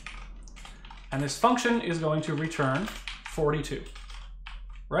 And this function is going to return 42,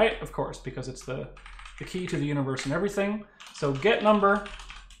 right? Of course, because it's the key to the universe and everything. So getNumber.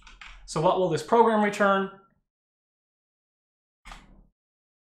 So what will this program return?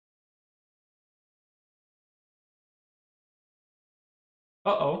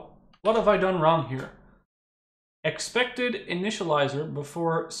 Uh-oh, what have I done wrong here? Expected initializer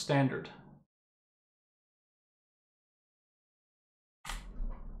before standard.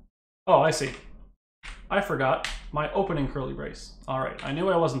 Oh, I see. I forgot my opening curly brace. All right, I knew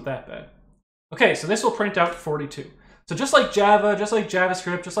I wasn't that bad. Okay, so this will print out 42. So just like Java, just like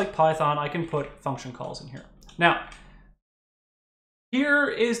JavaScript, just like Python, I can put function calls in here. Now, here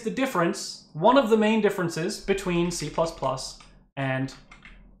is the difference, one of the main differences between C++ and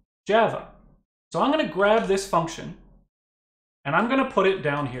Java. So I'm going to grab this function, and I'm going to put it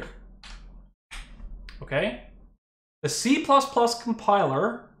down here. Okay? The C++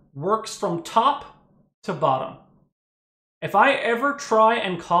 compiler works from top to bottom. If I ever try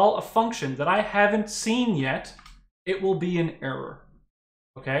and call a function that I haven't seen yet, it will be an error.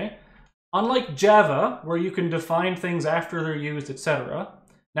 Okay? Unlike Java, where you can define things after they're used, etc.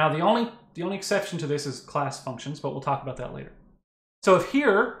 Now, the only exception to this is class functions, but we'll talk about that later. So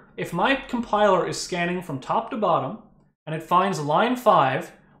if my compiler is scanning from top to bottom, and it finds line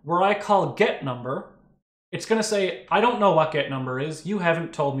 5, where I call getNumber, it's going to say, I don't know what getNumber is, you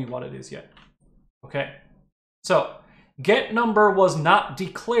haven't told me what it is yet. Okay, so getNumber was not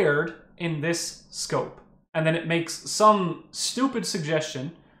declared in this scope. And then it makes some stupid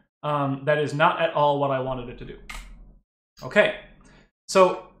suggestion that is not at all what I wanted it to do. Okay,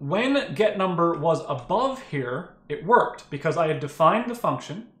 so when getNumber was above here, it worked because I had defined the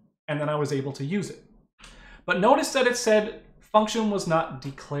function and then I was able to use it. But notice that it said function was not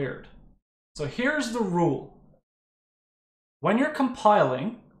declared. So here's the rule. When you're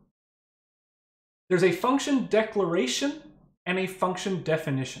compiling, there's a function declaration and a function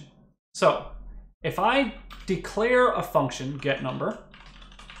definition. So if I declare a function, getNumber,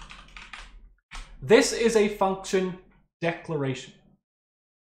 this is a function declaration.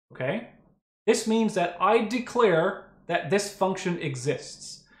 Okay? This means that I declare that this function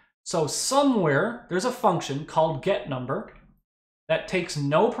exists. So somewhere there's a function called getNumber that takes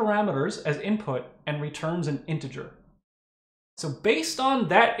no parameters as input and returns an integer. So based on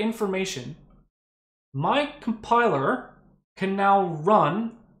that information, my compiler can now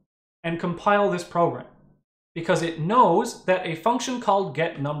run and compile this program because it knows that a function called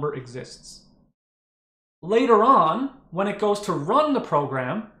getNumber exists. Later on, when it goes to run the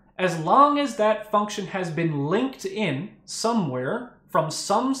program, as long as that function has been linked in somewhere from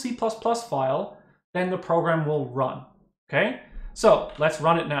some C++ file, then the program will run. Okay? So let's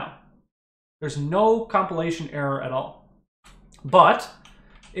run it now. There's no compilation error at all. But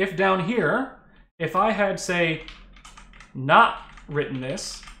if down here, if I had, say, not written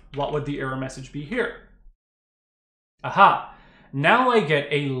this, what would the error message be here? Aha! Now I get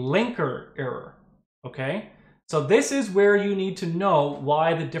a linker error. Okay? So this is where you need to know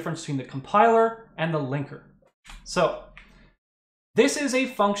why the difference between the compiler and the linker. So this is a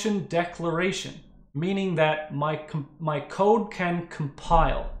function declaration, meaning that my code can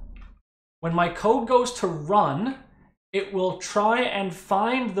compile. When my code goes to run, it will try and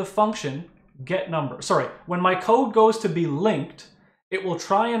find the function getNumber. Sorry, when my code goes to be linked, it will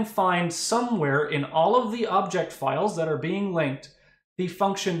try and find somewhere in all of the object files that are being linked the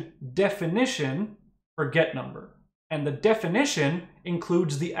function definition for getNumber. And the definition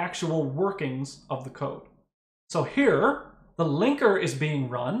includes the actual workings of the code. So here, the linker is being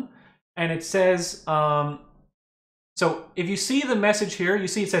run, and it says, so if you see the message here, you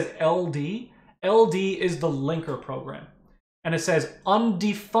see it says LD. LD is the linker program. And it says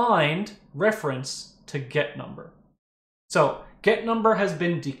undefined reference to getNumber. So getNumber has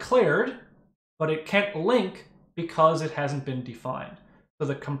been declared, but it can't link because it hasn't been defined. So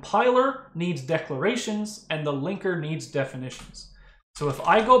the compiler needs declarations and the linker needs definitions. So if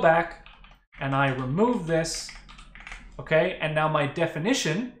I go back and I remove this, okay, and now my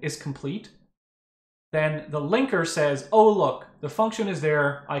definition is complete, then the linker says, oh look, the function is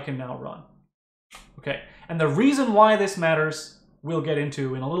there, I can now run. Okay, and the reason why this matters, we'll get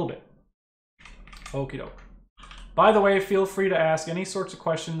into in a little bit. Okie doke. By the way, feel free to ask any sorts of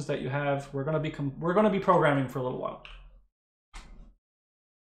questions that you have. We're going to be programming for a little while.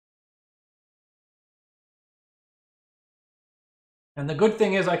 And the good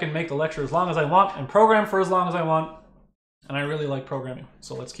thing is I can make the lecture as long as I want and program for as long as I want. And I really like programming,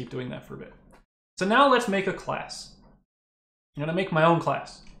 so let's keep doing that for a bit. So now let's make a class. I'm going to make my own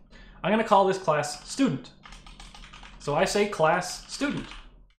class. I'm going to call this class student. So I say class student.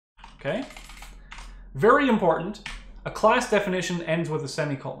 Okay? Very important. A class definition ends with a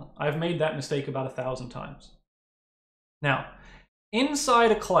semicolon. I've made that mistake about 1,000 times. Now,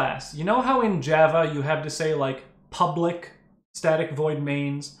 inside a class, you know how in Java you have to say like public static void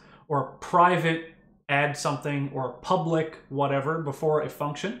mains or private add something or public whatever before a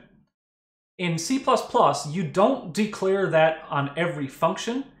function? In C++, you don't declare that on every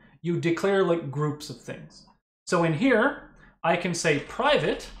function. You declare like groups of things. So in here, I can say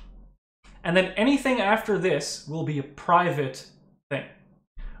private, and then anything after this will be a private thing.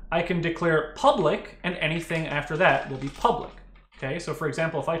 I can declare public, and anything after that will be public. Okay, so for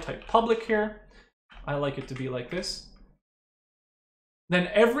example, if I type public here, I like it to be like this. Then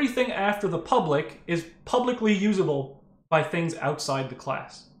everything after the public is publicly usable by things outside the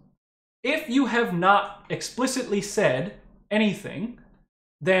class. If you have not explicitly said anything,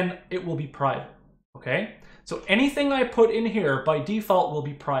 then it will be private, okay? So anything I put in here by default will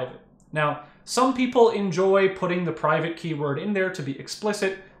be private. Now, some people enjoy putting the private keyword in there to be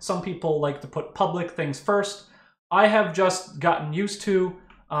explicit. Some people like to put public things first. I have just gotten used to,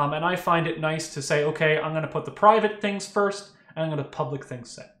 and I find it nice to say, okay, I'm gonna put the private things first, and I'm gonna public things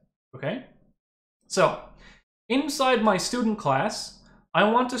second, okay? So, inside my student class, I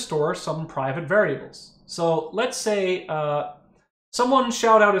want to store some private variables. So let's say someone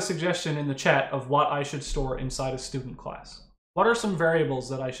shout out a suggestion in the chat of what I should store inside a student class. What are some variables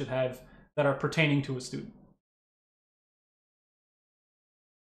that I should have that are pertaining to a student?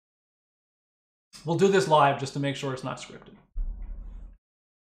 We'll do this live just to make sure it's not scripted.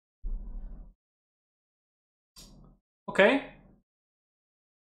 Okay.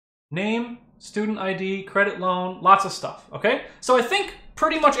 Name, student ID, credit loan, lots of stuff, okay? So I think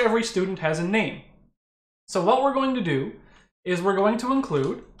pretty much every student has a name. So what we're going to do is we're going to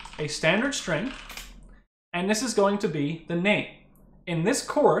include a standard string, and this is going to be the name. In this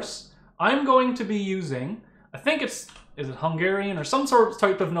course, I'm going to be using, I think is it Hungarian or some sort of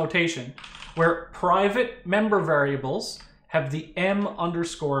type of notation, where private member variables have the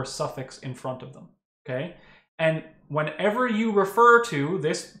m_ suffix in front of them, okay? And whenever you refer to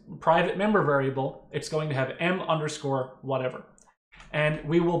this private member variable, it's going to have m_ whatever. And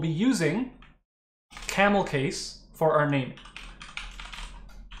we will be using camel case for our naming.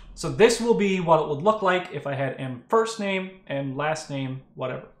 So this will be what it would look like if I had m first name and last name,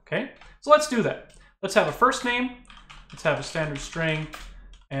 whatever, okay? So let's do that. Let's have a first name, let's have a standard string,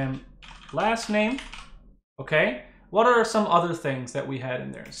 and last name, okay? What are some other things that we had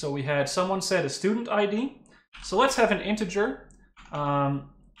in there? So we had, someone said a student ID. So let's have an integer,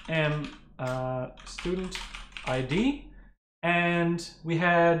 student ID, and we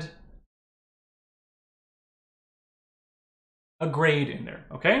had a grade in there,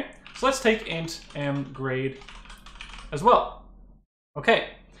 okay? So let's take int m grade as well.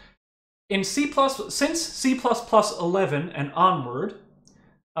 Okay, in C++, since C++ 11 and onward,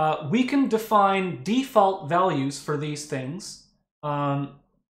 we can define default values for these things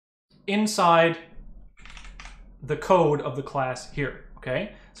inside the code of the class here,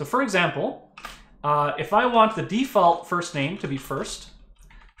 okay? So for example, if I want the default first name to be first,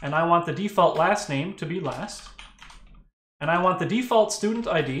 and I want the default last name to be last, and I want the default student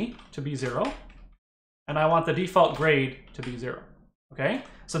ID to be 0, and I want the default grade to be 0, okay?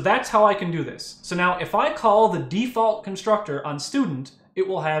 So that's how I can do this. So now if I call the default constructor on student, it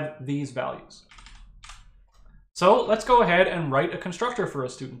will have these values. So let's go ahead and write a constructor for a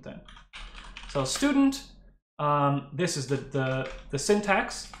student then. So student, this is the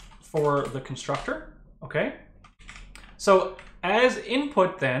syntax for the constructor, okay? So as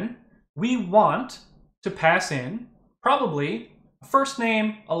input then, we want to pass in probably a first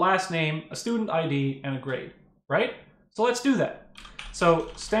name, a last name, a student ID, and a grade, right? So let's do that. So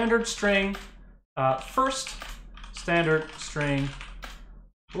standard string first, standard string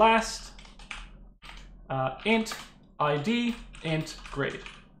last, int ID, int grade.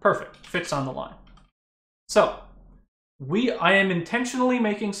 Perfect, fits on the line. So I am intentionally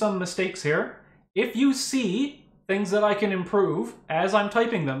making some mistakes here. If you see things that I can improve as I'm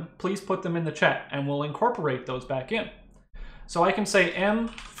typing them, please put them in the chat and we'll incorporate those back in. So I can say m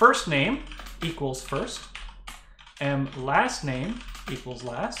first name equals first, m last name equals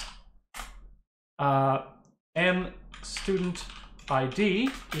last, m student ID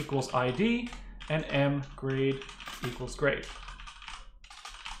equals ID, and m grade equals grade.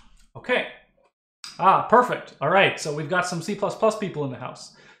 Okay. Perfect. All right, so we've got some C++ people in the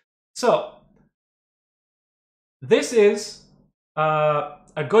house. So this is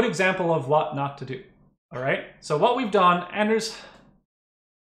a good example of what not to do. All right. So what we've done, and there's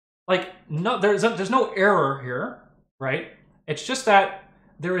no error here, right? It's just that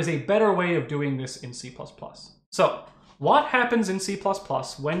there is a better way of doing this in C++. So what happens in C++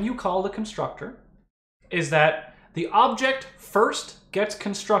 when you call the constructor is that the object first gets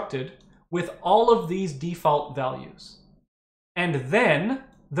constructed with all of these default values. And then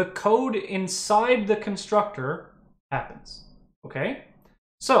the code inside the constructor happens, okay?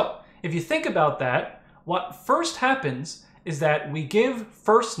 So if you think about that, what first happens is that we give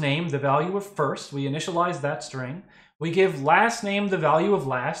first name the value of first, we initialize that string. We give last name the value of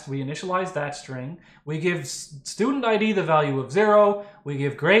last, we initialize that string. We give student ID the value of 0, we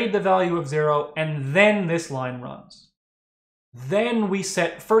give grade the value of 0, and then this line runs. Then we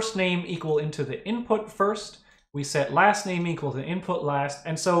set first name equal into the input first, we set last name equal to input last,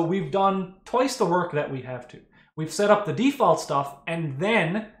 and so we've done twice the work that we have to. We've set up the default stuff, and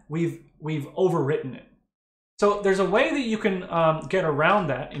then we've overwritten it. So there's a way that you can get around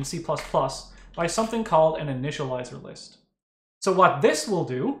that in C++ by something called an initializer list. So what this will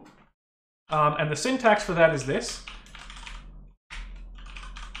do, and the syntax for that is this,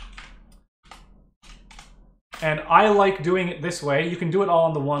 and I like doing it this way. You can do it all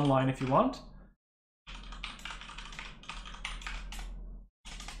on the one line if you want.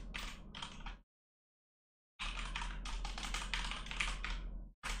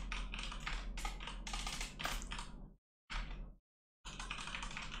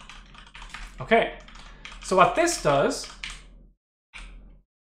 Okay, so what this does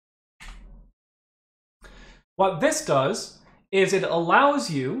is it allows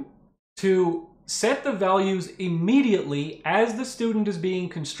you to set the values immediately as the student is being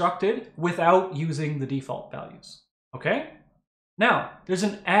constructed without using the default values, okay? Now, there's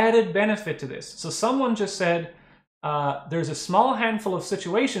an added benefit to this. So someone just said there's a small handful of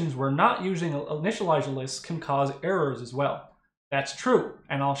situations where not using initializer lists can cause errors as well. That's true,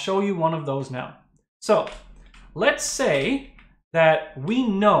 and I'll show you one of those now. So, let's say that we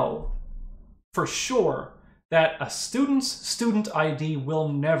know for sure that a student's student ID will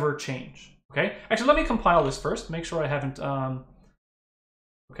never change, okay? Actually, let me compile this first, make sure I haven't,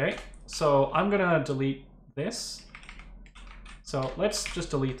 okay? So, I'm gonna delete this. So, let's just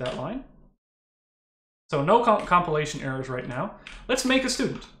delete that line. So, no compilation errors right now. Let's make a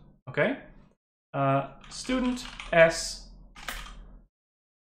student, okay? Student S,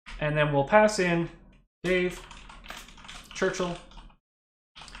 and then we'll pass in Dave Churchill.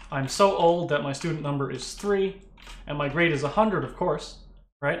 I'm so old that my student number is 3, and my grade is 100, of course,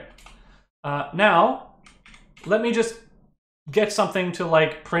 right? Now, let me just get something to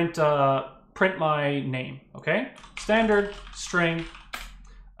like print my name, okay? Standard string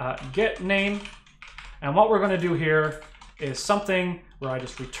get name, and what we're going to do here is something where I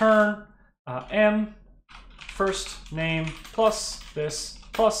just return m first name plus this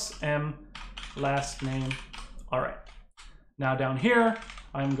plus m last name. All right. Now down here,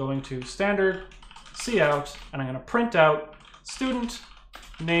 I'm going to standard cout, and I'm going to print out student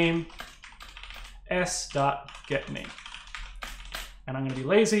name s.getName. And I'm going to be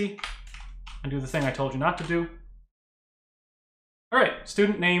lazy and do the thing I told you not to do. All right,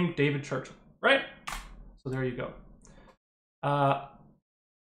 student name David Churchill, right? So there you go.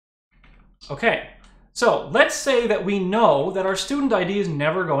 Okay. So let's say that we know that our student ID is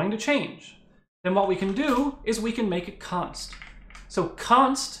never going to change. Then what we can do is we can make it const. So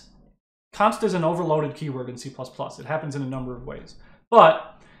const is an overloaded keyword in C++. It happens in a number of ways.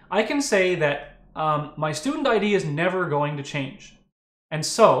 But I can say that my student ID is never going to change. And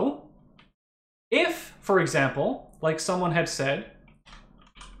so if, for example, like someone had said,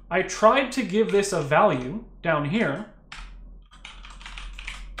 I tried to give this a value down here,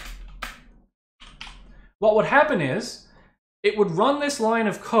 what would happen is, it would run this line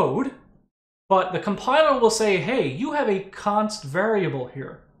of code, but the compiler will say, hey, you have a const variable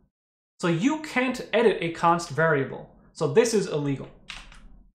here. So you can't edit a const variable. So this is illegal,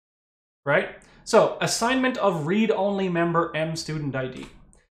 right? So assignment of read-only member m student ID.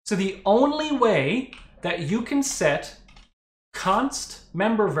 So the only way that you can set const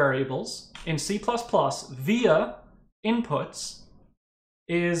member variables in C++ via inputs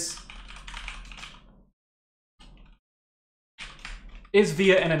is is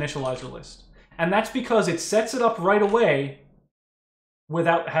via an initializer list. And that's because it sets it up right away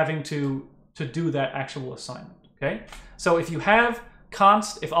without having to do that actual assignment, okay? So if you have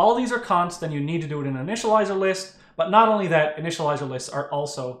const, if all these are const, then you need to do it in an initializer list, but not only that, initializer lists are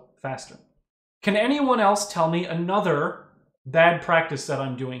also faster. Can anyone else tell me another bad practice that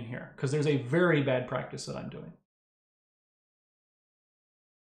I'm doing here? Because there's a very bad practice that I'm doing.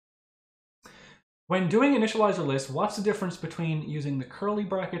 When doing initializer lists, what's the difference between using the curly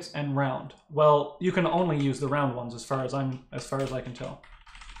brackets and round? Well, you can only use the round ones as far as I can tell.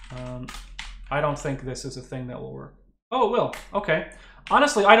 I don't think this is a thing that will work. Oh, it will. Okay.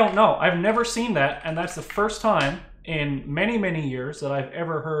 Honestly, I don't know. I've never seen that, and that's the first time in many, many years that I've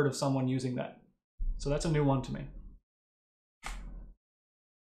ever heard of someone using that. So that's a new one to me.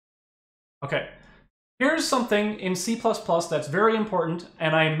 Okay. Here's something in C++ that's very important,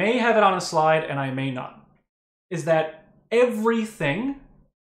 and I may have it on a slide and I may not, is that everything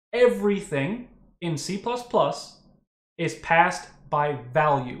in C++ is passed by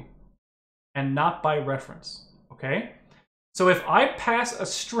value and not by reference, okay? So if I pass a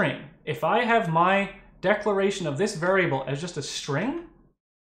string, if I have my declaration of this variable as just a string,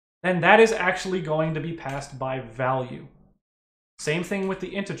 then that is actually going to be passed by value. Same thing with the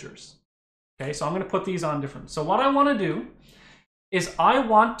integers. Okay, so I'm going to put these on different. So what I want to do is I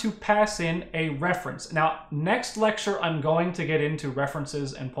want to pass in a reference. Now, next lecture, I'm going to get into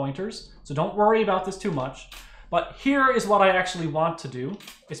references and pointers, so don't worry about this too much. But here is what I actually want to do,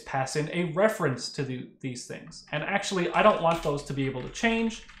 is pass in a reference to these things. And actually, I don't want those to be able to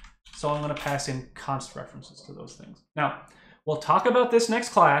change, so I'm going to pass in const references to those things. Now, we'll talk about this next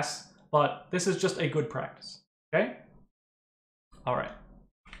class, but this is just a good practice, okay? All right.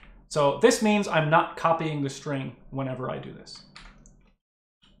 So this means I'm not copying the string whenever I do this.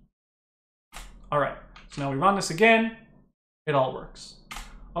 All right, so now we run this again. It all works.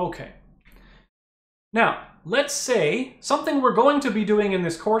 Okay. Now, let's say something we're going to be doing in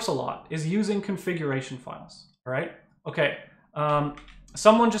this course a lot is using configuration files, all right? Okay,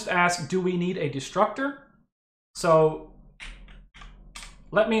 someone just asked, do we need a destructor? So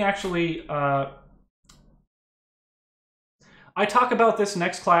let me actually, I talk about this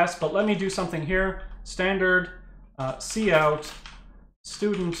next class, but let me do something here. Standard cout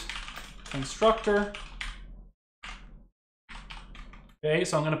student constructor. Okay,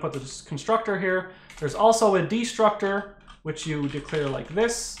 so I'm going to put the constructor here. There's also a destructor, which you declare like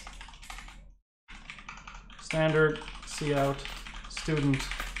this. Standard cout student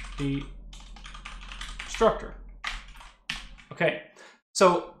destructor. Okay,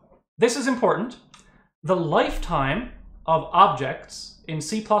 so this is important. The lifetime of objects in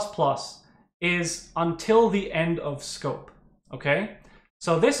C++ is until the end of scope, okay?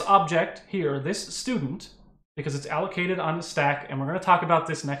 So this object here, this student, because it's allocated on the stack, and we're going to talk about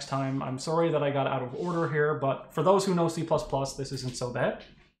this next time. I'm sorry that I got out of order here, but for those who know C++, this isn't so bad.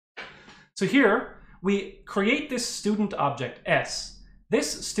 So here, we create this student object, S.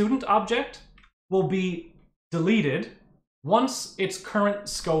 This student object will be deleted once its current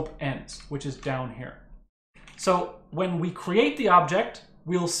scope ends, which is down here. So when we create the object,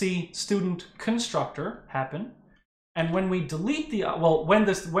 we'll see student constructor happen. And when we delete the, well, when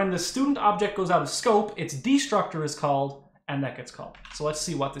the student object goes out of scope, its destructor is called, and that gets called. So let's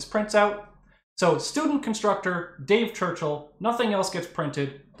see what this prints out. So student constructor, Dave Churchill, nothing else gets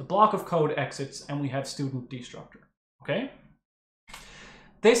printed, the block of code exits, and we have student destructor, okay?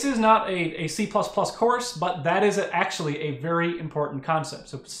 This is not a C++ course, but that is actually a very important concept.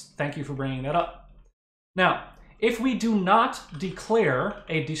 So thank you for bringing that up. Now, if we do not declare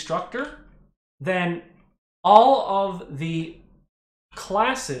a destructor, then all of the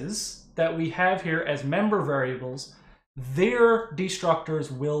classes that we have here as member variables, their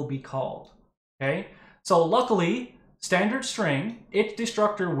destructors will be called, okay? So luckily, standard string, its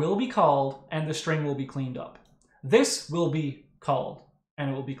destructor will be called and the string will be cleaned up. This will be called and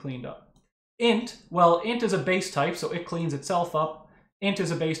it will be cleaned up. Int, well, int is a base type, so it cleans itself up. Int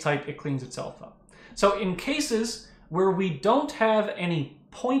is a base type, it cleans itself up. So in cases where we don't have any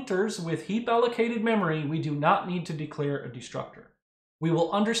pointers with heap allocated memory, we do not need to declare a destructor. We will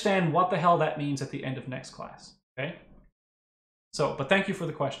understand what the hell that means at the end of next class, okay? So, but thank you for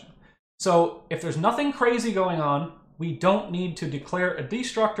the question. So if there's nothing crazy going on, we don't need to declare a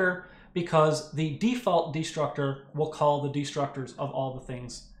destructor because the default destructor will call the destructors of all the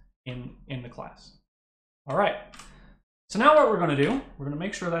things in the class. All right, so now what we're gonna do, we're gonna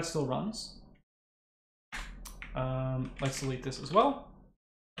make sure that still runs. Let's delete this as well.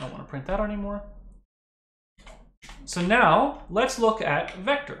 I don't want to print that anymore. So now let's look at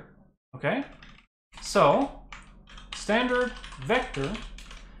vector, okay? So standard vector.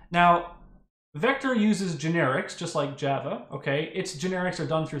 Now, vector uses generics, just like Java, okay? Its generics are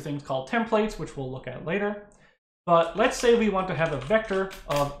done through things called templates, which we'll look at later. But let's say we want to have a vector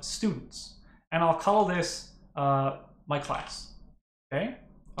of students, and I'll call this my class, okay?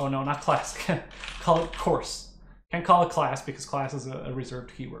 Oh no, not class, call it course. Can't call it class because class is a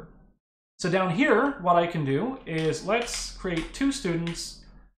reserved keyword. So down here, what I can do is let's create two students.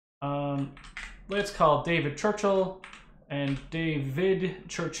 Let's call David Churchill and David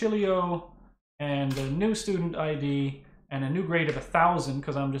Churchillio, and a new student ID and a new grade of 1,000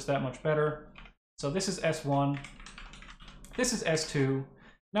 because I'm just that much better. So this is S1, this is S2.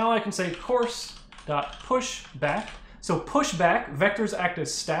 Now I can say course.pushback. So pushback, vectors act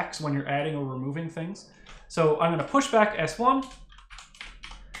as stacks when you're adding or removing things. So I'm going to push back S1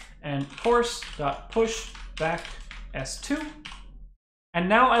 and course.pushback S2. And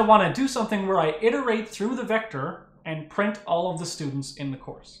now I want to do something where I iterate through the vector and print all of the students in the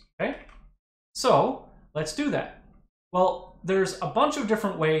course, okay? So let's do that. Well, there's a bunch of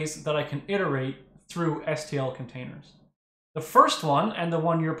different ways that I can iterate through STL containers. The first one, and the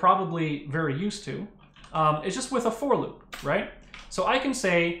one you're probably very used to, is just with a for loop, right? So I can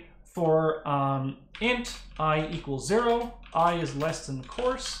say for int I equals 0, I is less than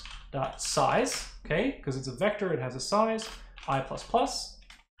course dot size, okay? Because it's a vector, it has a size, I++.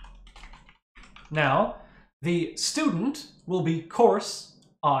 Now, the student will be course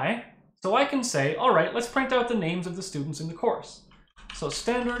I, so I can say, all right, let's print out the names of the students in the course. So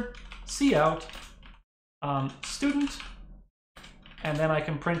standard cout student, and then I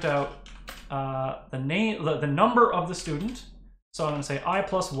can print out the name, the number of the student. So I'm going to say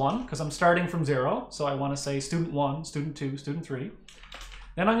I+1 because I'm starting from 0. So I want to say student 1, student 2, student 3.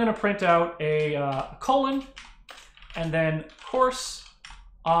 Then I'm going to print out a colon, and then course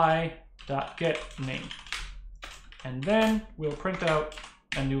I.getName. And then we'll print out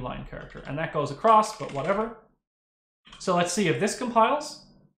a new line character. And that goes across, but whatever. So let's see if this compiles.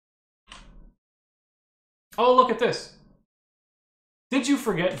 Oh, look at this. Did you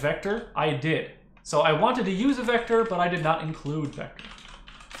forget vector? I did. So I wanted to use a vector, but I did not include vector.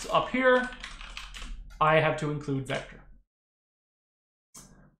 So up here, I have to include vector.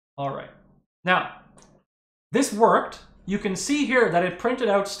 All right. Now, this worked. You can see here that it printed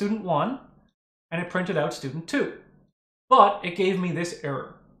out student 1 and it printed out student 2. But it gave me this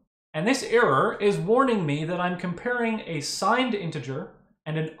error. And this error is warning me that I'm comparing a signed integer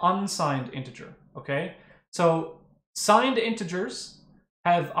and an unsigned integer, okay? So signed integers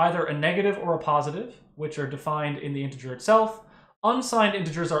have either a negative or a positive, which are defined in the integer itself. Unsigned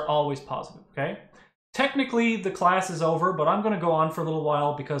integers are always positive, okay? Technically, the class is over, but I'm going to go on for a little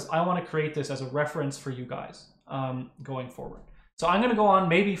while because I want to create this as a reference for you guys going forward. So I'm going to go on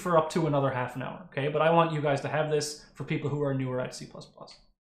maybe for up to another half an hour, okay? But I want you guys to have this for people who are newer at C++.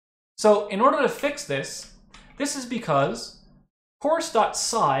 So in order to fix this, this is because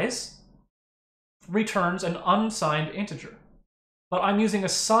course.size returns an unsigned integer. But I'm using a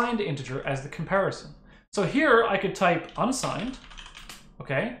signed integer as the comparison. So here I could type unsigned,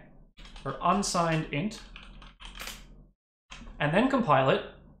 okay? Or unsigned int, and then compile it,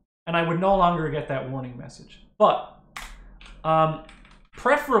 and I would no longer get that warning message. But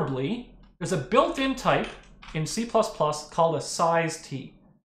preferably, there's a built-in type in C++ called a size t.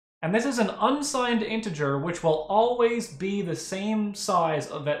 And this is an unsigned integer which will always be the same size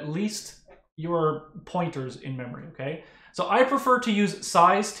of at least your pointers in memory, okay? So I prefer to use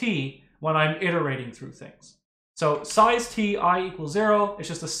size t when I'm iterating through things. So size t, I equals 0, it's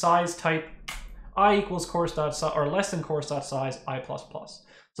just a size type, I equals course.size, or less than course.size, I++.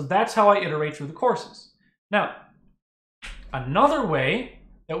 So that's how I iterate through the courses. Now, another way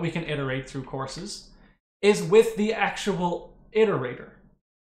that we can iterate through courses is with the actual iterator,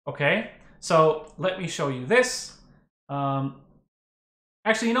 okay? So let me show you this.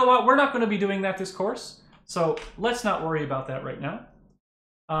 Actually, you know what? We're not going to be doing that this course, so let's not worry about that right now.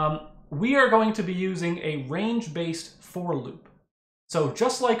 We are going to be using a range-based for loop. So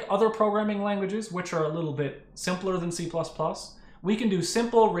just like other programming languages, which are a little bit simpler than C++, we can do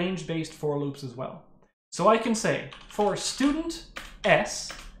simple range-based for loops as well. So I can say, for student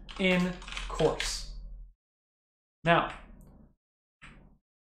S in course. Now,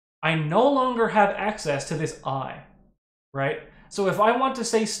 I no longer have access to this I, right? So if I want to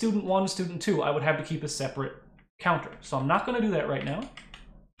say student 1, student 2, I would have to keep a separate counter. So I'm not going to do that right now.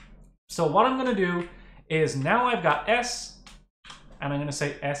 So what I'm going to do is now I've got S, and I'm going to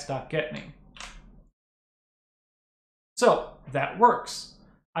say s.getName. So that works.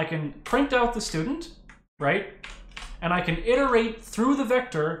 I can print out the student, right? And I can iterate through the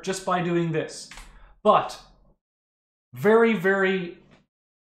vector just by doing this. But very, very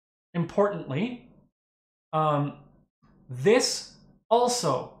importantly, this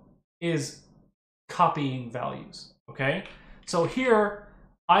also is copying values, okay? So here,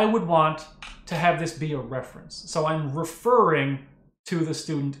 I would want to have this be a reference. So I'm referring to the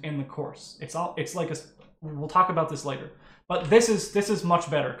student in the course. It's like we'll talk about this later. But this is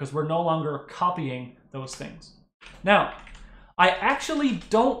much better because we're no longer copying those things. Now, I actually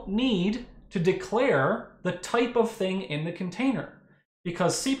don't need to declare the type of thing in the container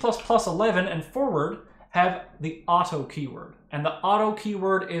because C++11 and forward have the auto keyword, and the auto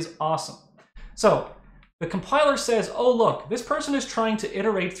keyword is awesome. So the compiler says, oh look, this person is trying to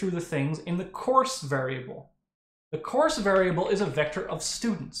iterate through the things in the course variable. The course variable is a vector of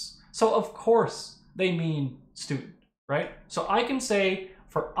students. So of course they mean student, right? So I can say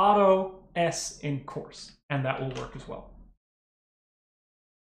for auto s in course, and that will work as well.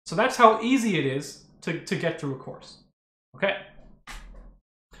 So that's how easy it is to get through a course. Okay.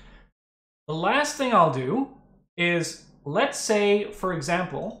 The last thing I'll do is, let's say, for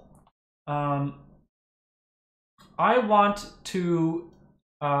example, I want to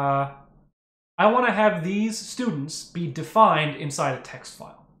have these students be defined inside a text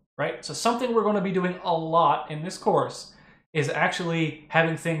file, right? So something we're going to be doing a lot in this course is actually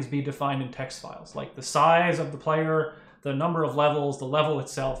having things be defined in text files, like the size of the player, the number of levels, the level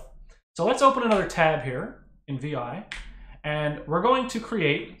itself. So let's open another tab here in VI, and we're going to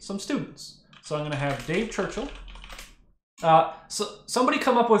create some students. So I'm going to have Dave Churchill. So somebody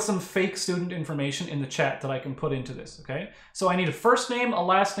come up with some fake student information in the chat that I can put into this, okay? So I need a first name, a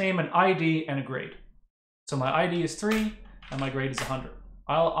last name, an ID, and a grade. So my ID is 3, and my grade is 100.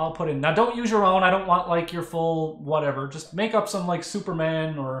 I'll put in, now don't use your own, I don't want like your full whatever, just make up some like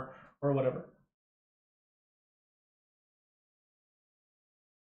Superman or whatever.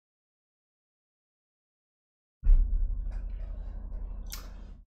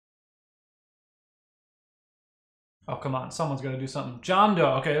 Oh, come on, someone's got to do something. John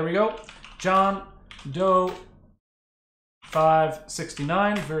Doe, okay, there we go. John Doe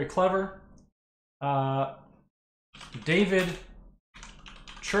 569, very clever. David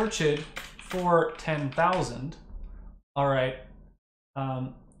Churchid for 10,000. All right.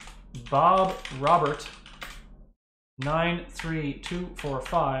 Bob Robert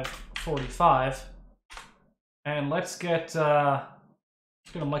 9324545. And let's get a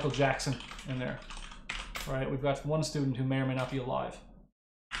Michael Jackson in there. All right, we've got one student who may or may not be alive.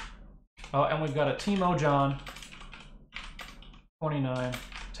 Oh, and we've got a Timo John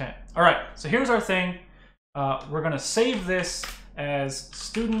 2910. All right, so here's our thing. We're going to save this as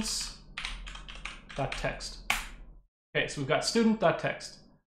students.txt. Okay, so we've got student.txt.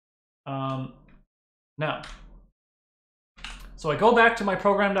 Now, so I go back to my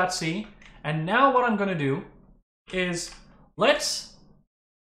program.c, and now what I'm going to do is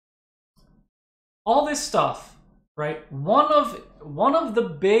all this stuff, right? One of the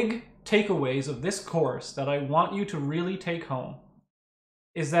big takeaways of this course that I want you to really take home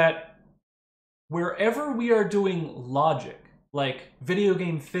is that wherever we are doing logic, like video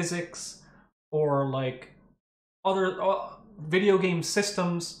game physics or like other video game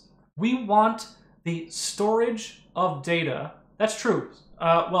systems, we want the storage of data. That's true.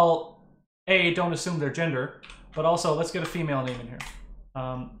 Well, A, don't assume their gender, but also let's get a female name in here.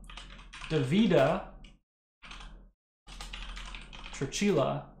 Davida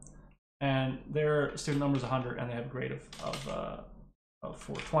Churchilla, and their student number is 100, and they have a grade of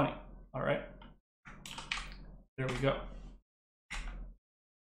 420. All right, there we go.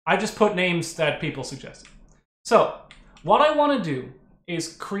 I just put names that people suggested. So what I want to do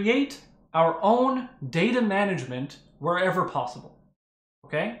is create our own data management wherever possible.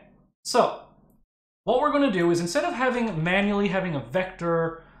 Okay, so what we're going to do is, instead of manually having a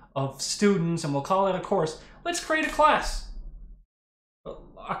vector of students, and we'll call it a course, let's create a class.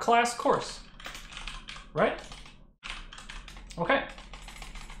 A class course, right? Okay.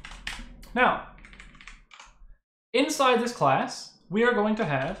 Now, inside this class, we are going to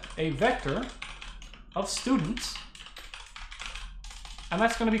have a vector of students, and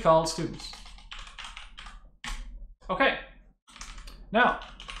that's going to be called students. Okay. Now,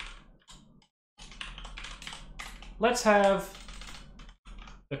 let's have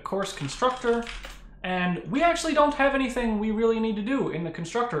the course constructor, and we actually don't have anything we really need to do in the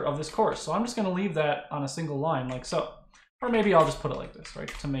constructor of this course, so I'm just going to leave that on a single line like so. Or maybe I'll just put it like this, right,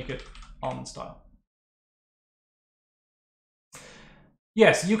 to make it almond style.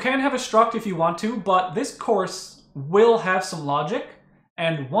 Yes, you can have a struct if you want to, but this course will have some logic,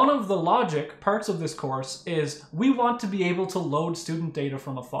 and one of the logic parts of this course is we want to be able to load student data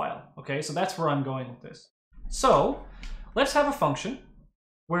from a file, okay? So that's where I'm going with this. So let's have a function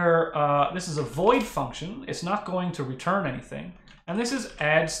where this is a void function. It's not going to return anything. And this is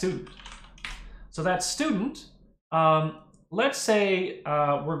add student. So that student, let's say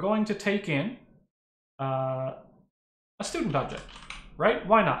we're going to take in a student object, right?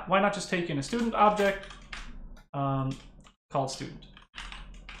 Why not? Why not just take in a student object called student?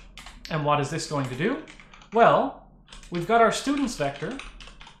 And what is this going to do? Well, we've got our students vector,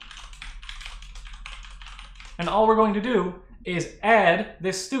 and all we're going to do is add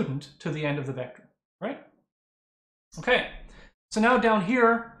this student to the end of the vector, right? Okay, so now down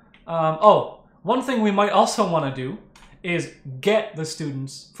here, one thing we might also want to do is get the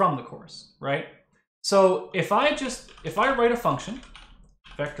students from the course, right? So if I write a function,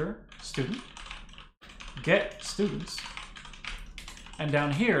 vector student, get students, and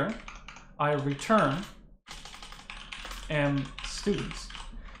down here, I return students.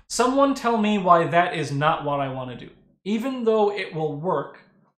 Someone tell me why that is not what I want to do. Even though it will work,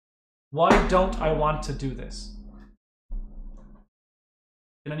 why don't I want to do this?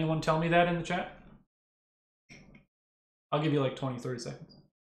 Can anyone tell me that in the chat? I'll give you like 20, 30 seconds.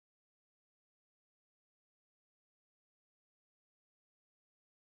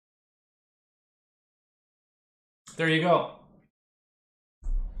 There you go.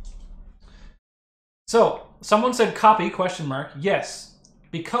 So, someone said copy, question mark. Yes,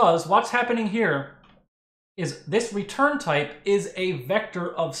 because what's happening here is this return type is a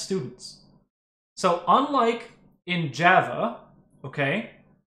vector of students. So unlike in Java, okay,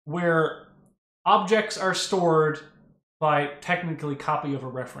 where objects are stored by technically copy of a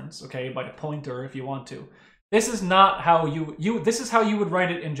reference, okay, by a pointer if you want to. This is not how this is how you would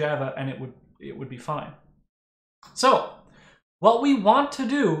write it in Java, and it would be fine. So, what we want to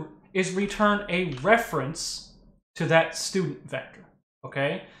do is return a reference to that student vector,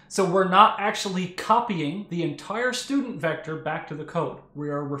 okay? So we're not actually copying the entire student vector back to the code. We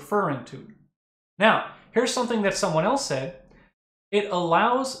are referring to it. Now, here's something that someone else said. It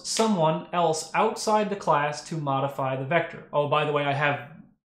allows someone else outside the class to modify the vector. Oh, by the way, I have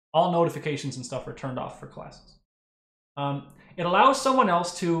all notifications and stuff are turned off for classes. It allows someone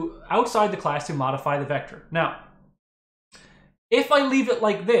else outside the class to modify the vector. Now, if I leave it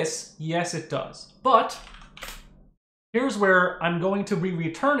like this, yes, it does. But here's where I'm going to be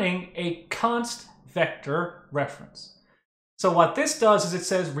returning a const vector reference. So what this does is it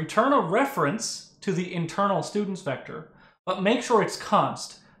says return a reference to the internal students vector, but make sure it's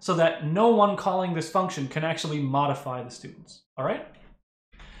const so that no one calling this function can actually modify the students. All right?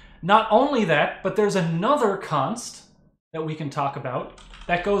 Not only that, but there's another const that we can talk about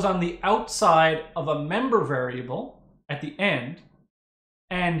that goes on the outside of a member variable at the end.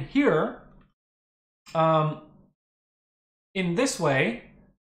 And here, in this way,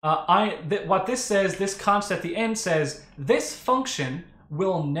 what this says, this const at the end says, this function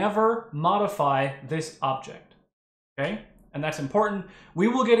will never modify this object, okay? And that's important. We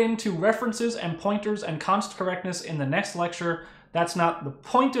will get into references and pointers and const correctness in the next lecture. That's not the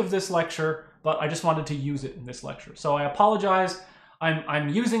point of this lecture, but I just wanted to use it in this lecture. So I apologize. I'm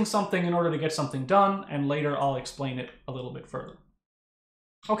using something in order to get something done, and later I'll explain it a little bit further.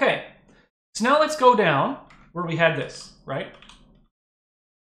 Okay, so now let's go down where we had this, right?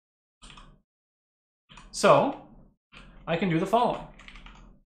 So I can do the following.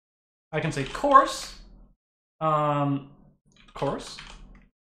 I can say course, course,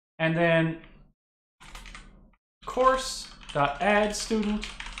 and then course.add student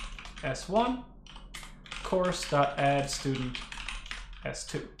S1, course.add student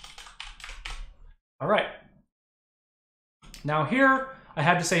S2. All right. Now here, I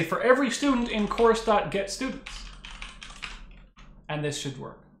had to say for every student in course.getStudents. And this should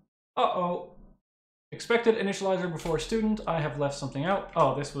work. Uh-oh. Expected initializer before student. I have left something out.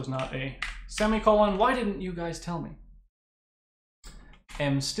 Oh, this was not a semicolon. Why didn't you guys tell me?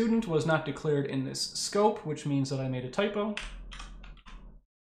 Student was not declared in this scope, which means that I made a typo.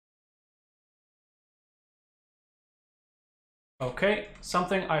 Okay,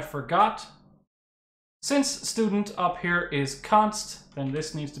 something I forgot. Since student up here is const, then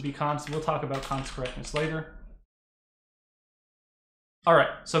this needs to be const. We'll talk about const correctness later. All right,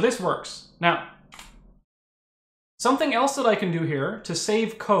 so this works. Now, something else that I can do here to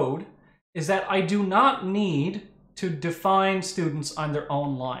save code is that I do not need to define students on their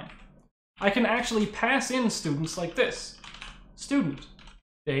own line. I can actually pass in students like this. Student,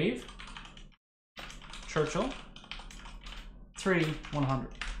 Dave, Churchill, 3, 100,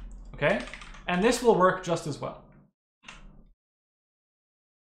 okay? And this will work just as well.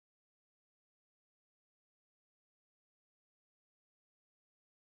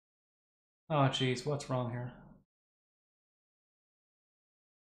 Oh geez, what's wrong here?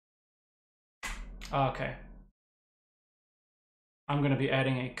 Okay. I'm going to be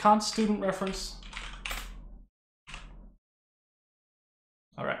adding a const student reference.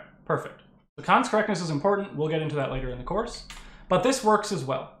 All right, perfect. The const correctness is important. We'll get into that later in the course. But this works as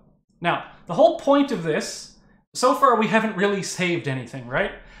well. Now, the whole point of this, so far we haven't really saved anything,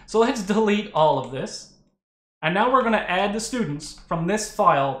 right? So let's delete all of this. And now we're going to add the students from this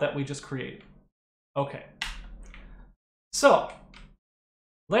file that we just created. Okay. So,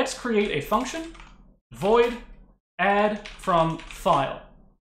 let's create a function, void add from file.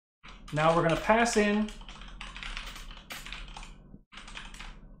 Now we're going to pass in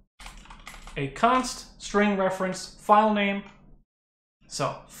a const string reference file name.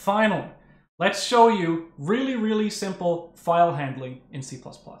 So finally, let's show you really, really simple file handling in C++,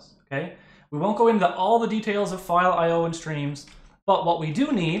 okay? We won't go into all the details of file IO and streams, but what we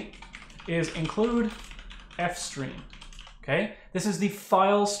do need is include fstream, okay? This is the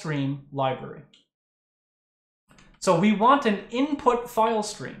file stream library. So we want an input file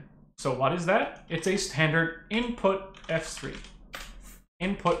stream. So what is that? It's a standard input fstream,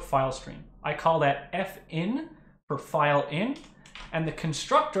 input file stream. I call that fin for file in, and the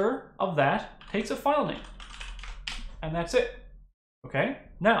constructor of that takes a file name. And that's it, okay?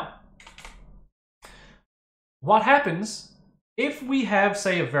 Now, what happens if we have,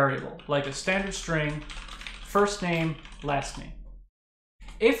 say, a variable, like a standard string, first name, last name?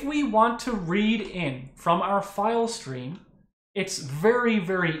 If we want to read in from our file stream, it's very,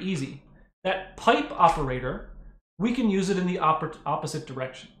 very easy. That pipe operator, we can use it in the opposite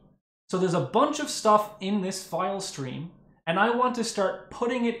direction. So there's a bunch of stuff in this file stream, and I want to start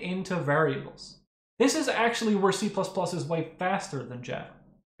putting it into variables. This is actually where C++ is way faster than Java,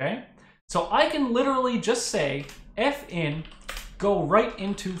 okay? So I can literally just say fin go right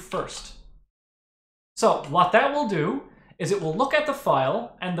into first. So what that will do is it will look at the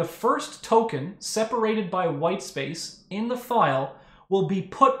file, and the first token separated by whitespace in the file will be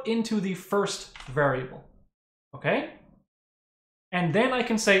put into the first variable, okay? And then I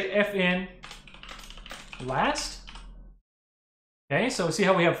can say fin last. Okay, so see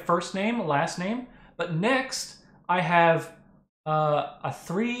how we have first name, last name, but next I have a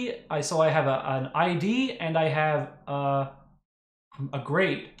 3, so I have an ID and I have a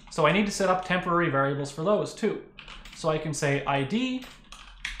grade. So I need to set up temporary variables for those too. So I can say ID,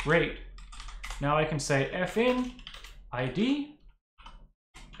 grade. Now I can say fin, ID,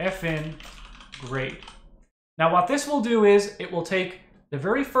 fin, grade. Now what this will do is it will take the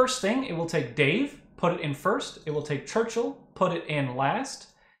very first thing, it will take Dave, put it in first, it will take Churchill, put it in last,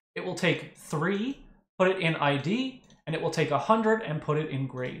 it will take 3, put it in ID, and it will take 100 and put it in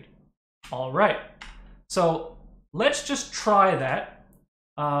grade. All right, so let's just try that.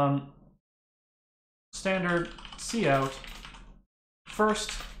 Standard cout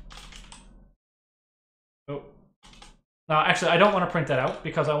first. Oh, no, actually I don't want to print that out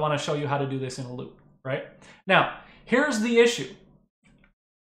because I want to show you how to do this in a loop, right? Now, here's the issue.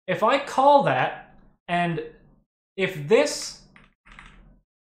 If I call that, and if the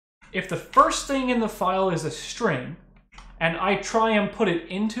first thing in the file is a string, and I try and put it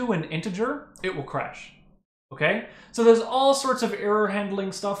into an integer, it will crash, okay? So there's all sorts of error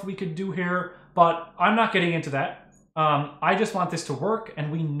handling stuff we could do here, but I'm not getting into that. I just want this to work,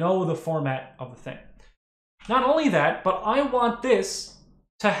 and we know the format of the thing. Not only that, but I want this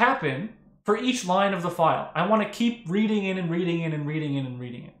to happen for each line of the file. I want to keep reading in and reading in and reading in and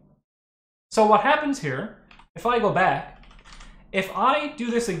reading in. So what happens here, if I go back, if I do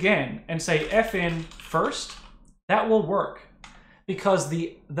this again and say fin first, that will work because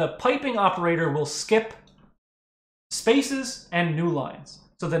the piping operator will skip spaces and new lines.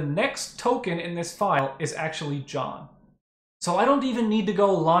 So the next token in this file is actually John. So I don't even need to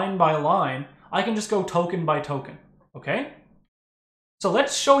go line by line. I can just go token by token, okay? So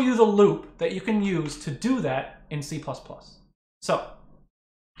let's show you the loop that you can use to do that in C++. So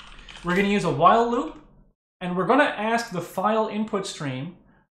we're going to use a while loop, and we're going to ask the file input stream,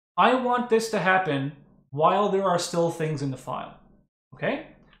 I want this to happen while there are still things in the file, okay?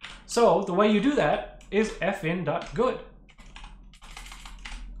 So the way you do that is fin.good.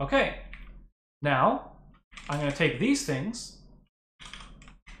 Okay, now I'm going to take these things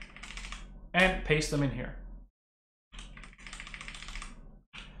and paste them in here.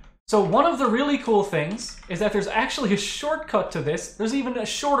 So one of the really cool things is that there's actually a shortcut to this. There's even a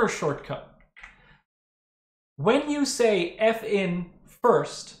shorter shortcut. When you say fin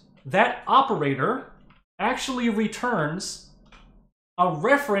first, that operator actually returns a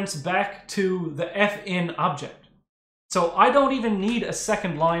reference back to the fin object. So I don't even need a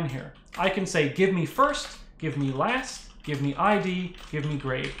second line here. I can say give me first, give me last, give me ID, give me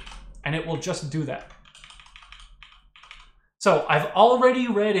grade. and it will just do that. So I've already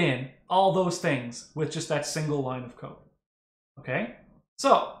read in all those things with just that single line of code. Okay?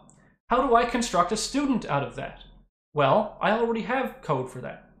 So how do I construct a student out of that? Well, I already have code for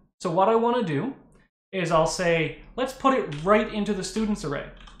that. So what I want to do is I'll say, let's put it right into the students array.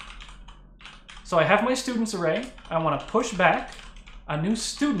 So I have my students array. I want to push back a new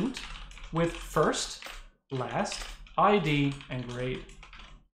student with first, last, ID, and grade.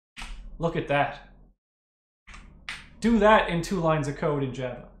 Look at that. Do that in 2 lines of code in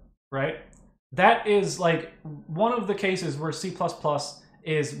Java, right? That is like one of the cases where C++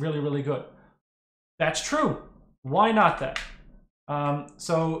 is really, really good. That's true. Why not that?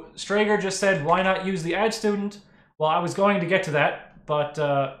 So Strager just said, why not use the add student? Well, I was going to get to that, but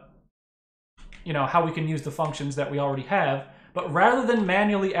you know, how we can use the functions that we already have. But rather than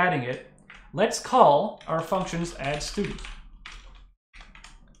manually adding it, let's call our functions add student.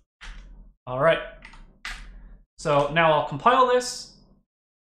 All right. So now I'll compile this.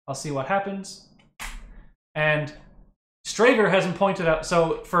 I'll see what happens. And Strager hasn't pointed out,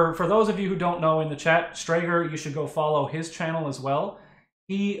 so for those of you who don't know in the chat, Strager, you should go follow his channel as well.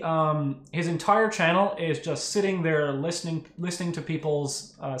 He his entire channel is just sitting there listening to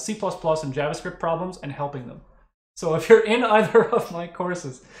people's C++ and JavaScript problems and helping them. So if you're in either of my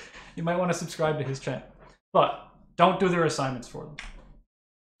courses, you might want to subscribe to his channel. But don't do their assignments for them.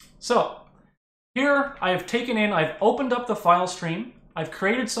 So here I've opened up the file stream. I've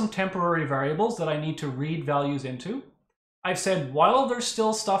created some temporary variables that I need to read values into. I've said, while there's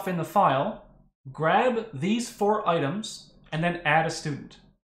still stuff in the file, grab these 4 items and then add a student.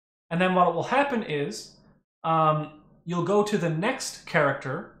 And then what will happen is you'll go to the next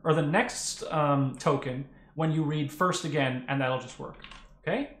character or the next token when you read first again, and that'll just work.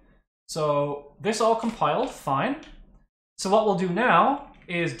 Okay? So this all compiled, fine. So what we'll do now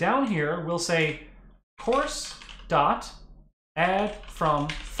is down here, we'll say course dot add from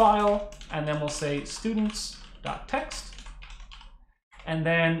file, and then we'll say students dot text. And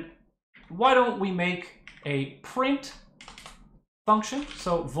then why don't we make a print function?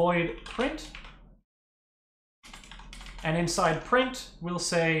 So void print. And inside print, we'll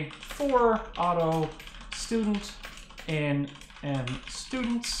say for auto student in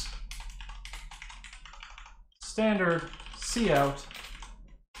students standard cout,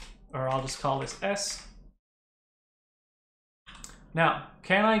 or I'll just call this S. Now,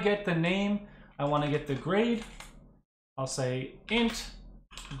 can I get the name? I want to get the grade. I'll say int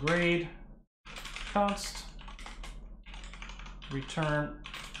grade const return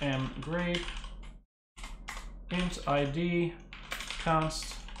m grade int id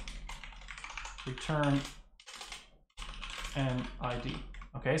const return m id.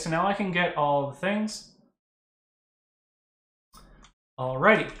 Okay, so now I can get all the things.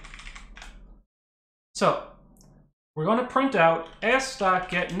 Alrighty. So we're going to print out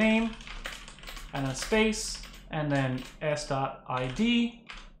s.getName and then a space and then s.id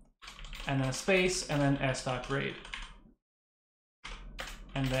and then a space and then s.grade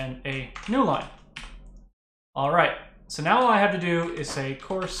and then a new line. All right, so now all I have to do is say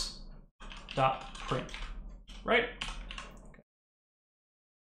course.print, right?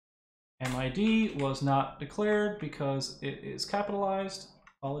 MID was not declared because it is capitalized.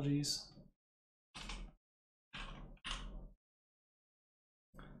 Apologies.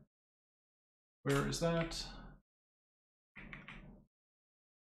 Where is that?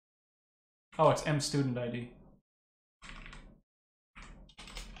 Oh, it's mStudentID.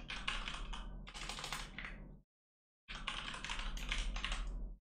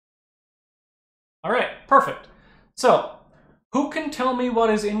 All right, perfect. So, who can tell me what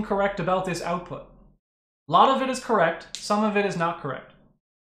is incorrect about this output? A lot of it is correct, some of it is not correct.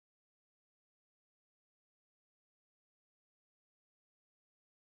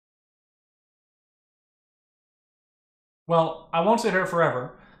 Well, I won't sit here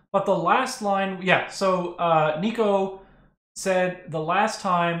forever, but the last line, yeah, so Nico said the last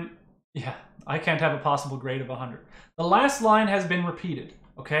time, yeah, I can't have a possible grade of 100. The last line has been repeated,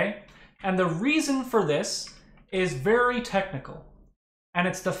 okay? And the reason for this is very technical. And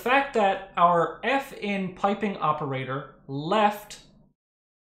it's the fact that our fin piping operator left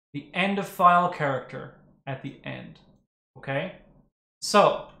the end of file character at the end, okay?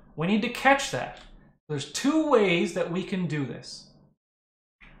 So we need to catch that. There's 2 ways that we can do this.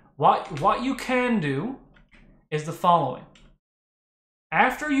 What you can do is the following.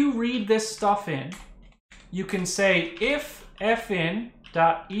 After you read this stuff in, you can say if fin.eof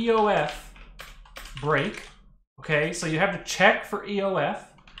break, okay, so you have to check for EOF,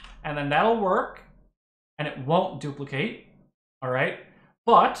 and then that'll work, and it won't duplicate, all right?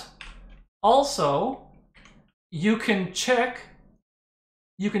 But Also, you can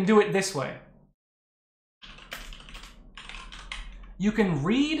do it this way. You can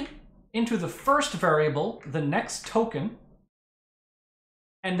read into the first variable the next token,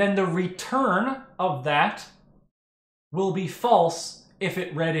 and then the return of that will be false if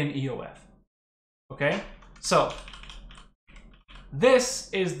it read in EOF. Okay? So, this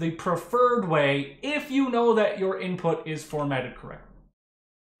is the preferred way if you know that your input is formatted correctly.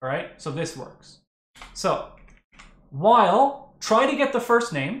 All right? So this works. So, while, try to get the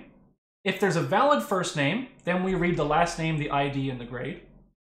first name. If there's a valid first name, then we read the last name, the ID, and the grade.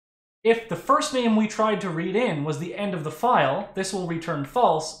 If the first name we tried to read in was the end of the file, this will return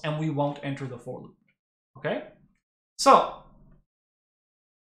false, and we won't enter the for loop. Okay? So,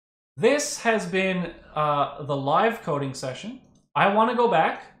 this has been the live coding session. I want to go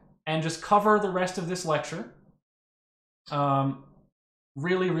back and just cover the rest of this lecture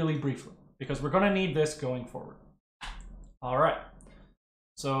really, really briefly, because we're going to need this going forward. All right.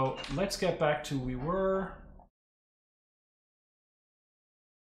 So let's get back to where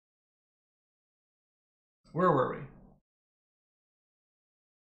were we? I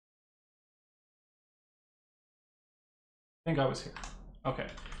think I was here. Okay.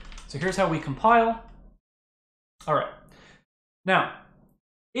 So here's how we compile. All right. Now,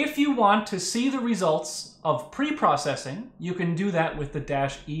 if you want to see the results of pre-processing, you can do that with the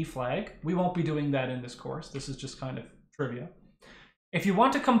 -e flag. We won't be doing that in this course. This is just kind of trivia. If you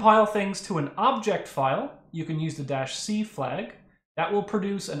want to compile things to an object file, you can use the -c flag. That will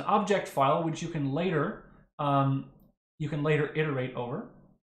produce an object file which you can later iterate over.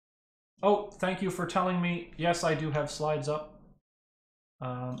 Oh, thank you for telling me. Yes, I do have slides up.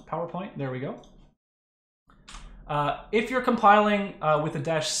 PowerPoint, there we go. If you're compiling with the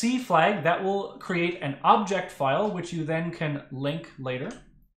 -c flag, that will create an object file, which you then can link later.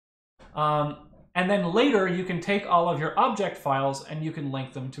 And then later, you can take all of your object files and you can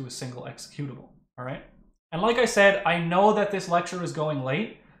link them to a single executable, all right? And like I said, I know that this lecture is going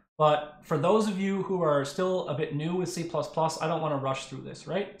late, but for those of you who are still a bit new with C++, I don't want to rush through this,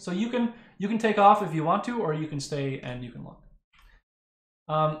 right? So you can take off if you want to, or you can stay and you can look.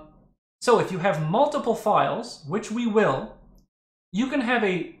 So if you have multiple files, which we will, you can have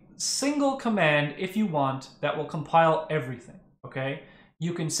a single command if you want that will compile everything, okay?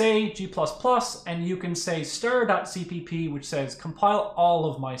 You can say G++ and you can say stir.cpp, which says compile all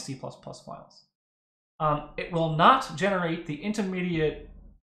of my C++ files. It will not generate the intermediate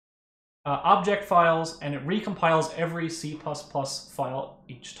object files, and it recompiles every C++ file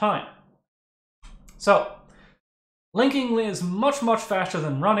each time. So linking is much, much faster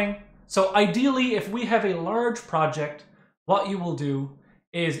than running. So ideally, if we have a large project, what you will do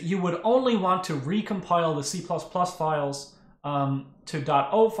is you would only want to recompile the C++ files to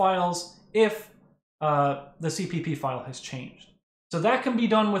 .o files if the CPP file has changed. So that can be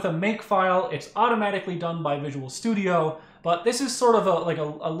done with a make file. It's automatically done by Visual Studio, but this is sort of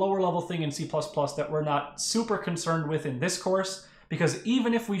a lower level thing in C++ that we're not super concerned with in this course, because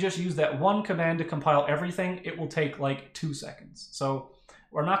even if we just use that one command to compile everything, it will take like 2 seconds. So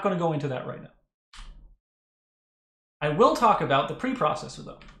we're not going to go into that right now. I will talk about the preprocessor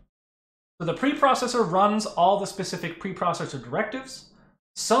though. So the preprocessor runs all the specific preprocessor directives.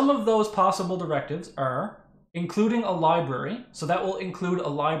 Some of those possible directives are including a library. So that will include a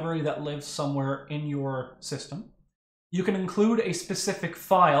library that lives somewhere in your system. You can include a specific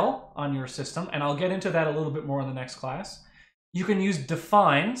file on your system, and I'll get into that a little bit more in the next class. You can use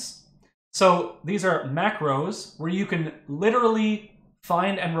defines. So these are macros where you can literally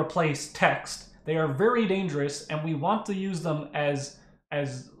find and replace text. They are very dangerous, and we want to use them as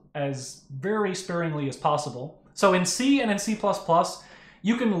very sparingly as possible. So in C and in C++,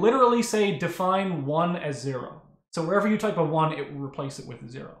 you can literally say define 1 as 0. So wherever you type a 1, it will replace it with a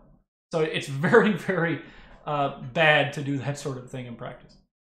 0. So it's very, very bad to do that sort of thing in practice.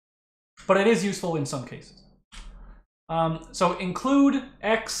 But it is useful in some cases. So include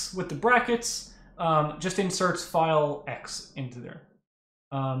X with the brackets just inserts file X into there.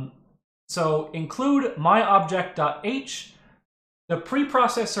 So include myObject.h. The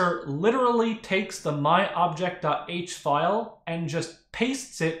preprocessor literally takes the myObject.h file and just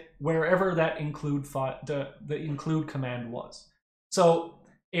pastes it wherever that include the include command was. So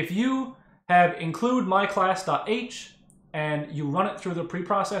if you have include myClass.h and you run it through the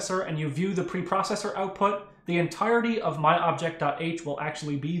preprocessor and you view the preprocessor output, the entirety of myObject.h will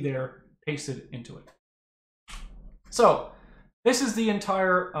actually be there pasted into it. So this is the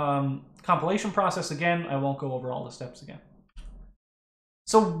entire compilation process. Again, I won't go over all the steps again.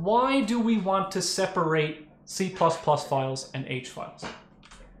 So why do we want to separate C++ files and H files?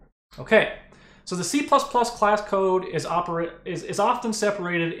 Okay, so the C++ class code is often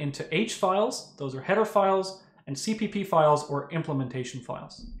separated into H files, those are header files, and CPP files, or implementation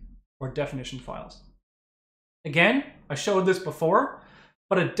files, or definition files. Again, I showed this before,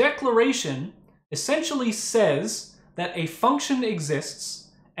 but a declaration essentially says that a function exists,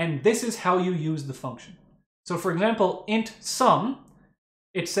 and this is how you use the function. So for example, int sum,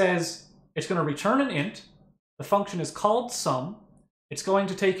 it says it's going to return an int, the function is called sum, it's going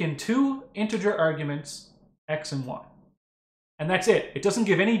to take in 2 integer arguments, x and y. And that's it. It doesn't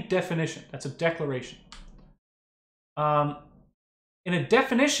give any definition. That's a declaration. In a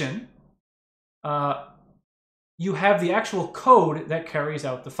definition, you have the actual code that carries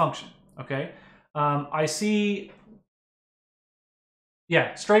out the function. Okay? I see...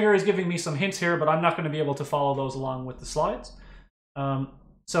 Yeah, Strager is giving me some hints here, but I'm not going to be able to follow those along with the slides.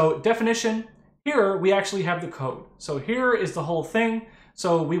 So definition, here we actually have the code. So here is the whole thing.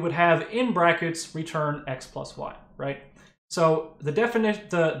 So we would have in brackets return x plus y, right? So the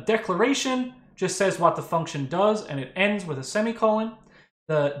declaration just says what the function does, and it ends with a semicolon.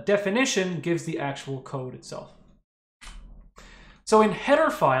 The definition gives the actual code itself. So in header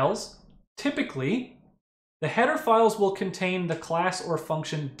files, typically, the header files will contain the class or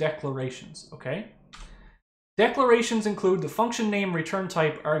function declarations, okay? Declarations include the function name, return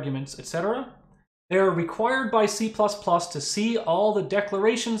type, arguments, etc. They are required by C++ to see all the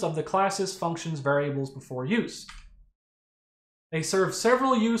declarations of the classes, functions, variables before use. They serve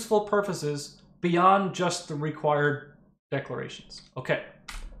several useful purposes beyond just the required declarations. Okay,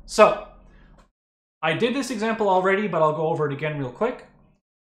 so I did this example already, but I'll go over it again real quick.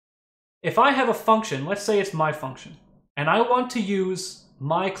 If I have a function, let's say it's my function, and I want to use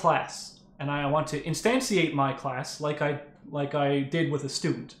my class, and I want to instantiate my class like I did with a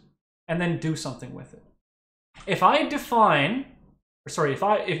student, and then do something with it. If I define,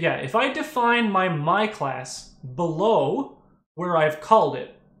 if I define my class below where I've called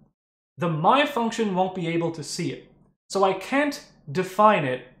it, the my function won't be able to see it. So I can't define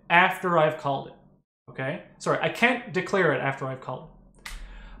it after I've called it. Okay? Sorry, I can't declare it after I've called it.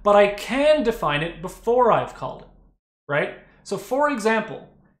 But I can define it before I've called it, right? So for example,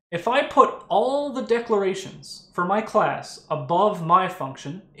 if I put all the declarations for my class above my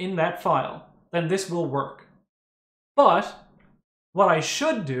function in that file, then this will work. But what I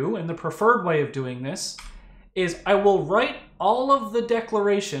should do, and the preferred way of doing this, is I will write all of the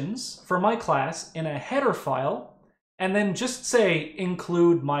declarations for my class in a header file, and then just say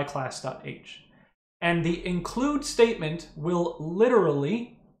include myclass.h. And the include statement will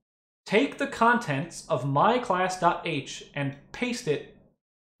literally take the contents of myclass.h and paste it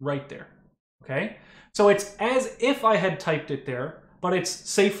right there, okay? So it's as if I had typed it there, but it's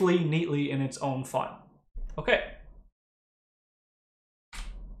safely, neatly in its own file. Okay.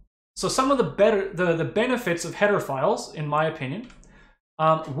 So some of the benefits of header files, in my opinion.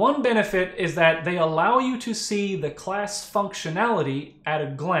 One benefit is that they allow you to see the class functionality at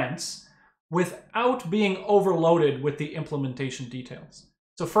a glance without being overloaded with the implementation details.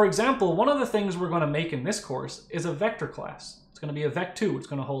 So for example, one of the things we're going to make in this course is a vector class. It's going to be a vec2. It's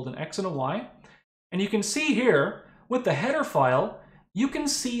going to hold an x and a y. And you can see here, with the header file, you can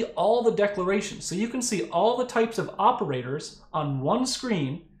see all the declarations. So you can see all the types of operators on one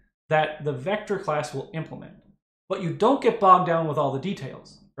screen that the vector class will implement. But you don't get bogged down with all the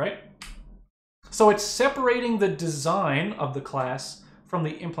details, right? So it's separating the design of the class from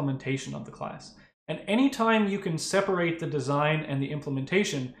the implementation of the class. And anytime you can separate the design and the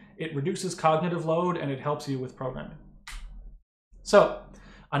implementation, it reduces cognitive load and it helps you with programming. So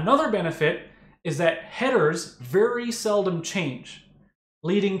another benefit is that headers very seldom change,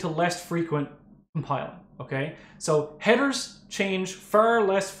 leading to less frequent compiling, okay? So headers change far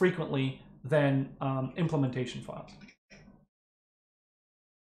less frequently than implementation files.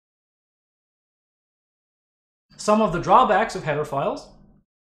 Some of the drawbacks of header files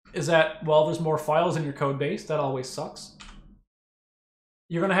is that, well, there's more files in your code base. That always sucks.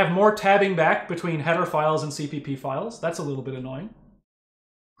 You're going to have more tabbing back between header files and CPP files. That's a little bit annoying.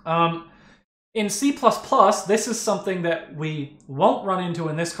 In C++, this is something that we won't run into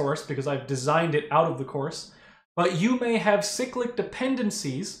in this course because I've designed it out of the course, but you may have cyclic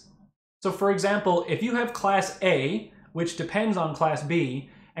dependencies. So for example, if you have class A, which depends on class B,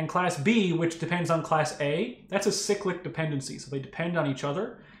 and class B, which depends on class A, that's a cyclic dependency, so they depend on each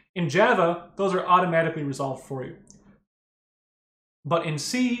other. In Java, those are automatically resolved for you. But in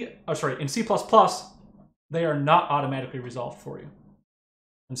C++, they are not automatically resolved for you.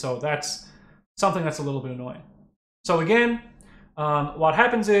 And so that's something that's a little bit annoying. So again, what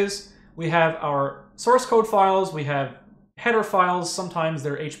happens is we have our source code files, we have header files, sometimes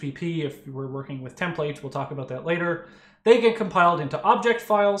they're HPP if we're working with templates, we'll talk about that later. They get compiled into object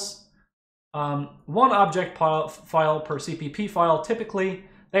files. One object file per CPP file, typically.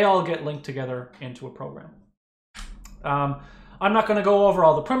 They all get linked together into a program. I'm not going to go over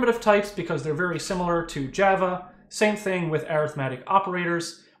all the primitive types because they're very similar to Java. Same thing with arithmetic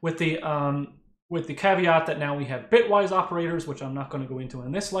operators, with the caveat that now we have bitwise operators, which I'm not going to go into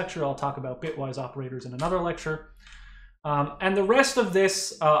in this lecture. I'll talk about bitwise operators in another lecture. And the rest of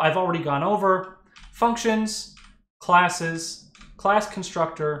this I've already gone over. Functions, classes, class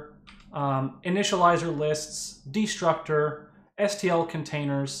constructor, initializer lists, destructor, STL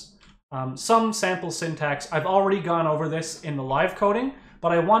containers, some sample syntax. I've already gone over this in the live coding,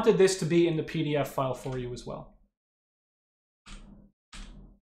 but I wanted this to be in the PDF file for you as well.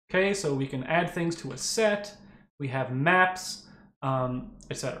 Okay, so we can add things to a set, we have maps,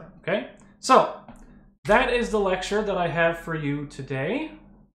 etc. Okay, so that is the lecture that I have for you today.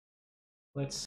 Let's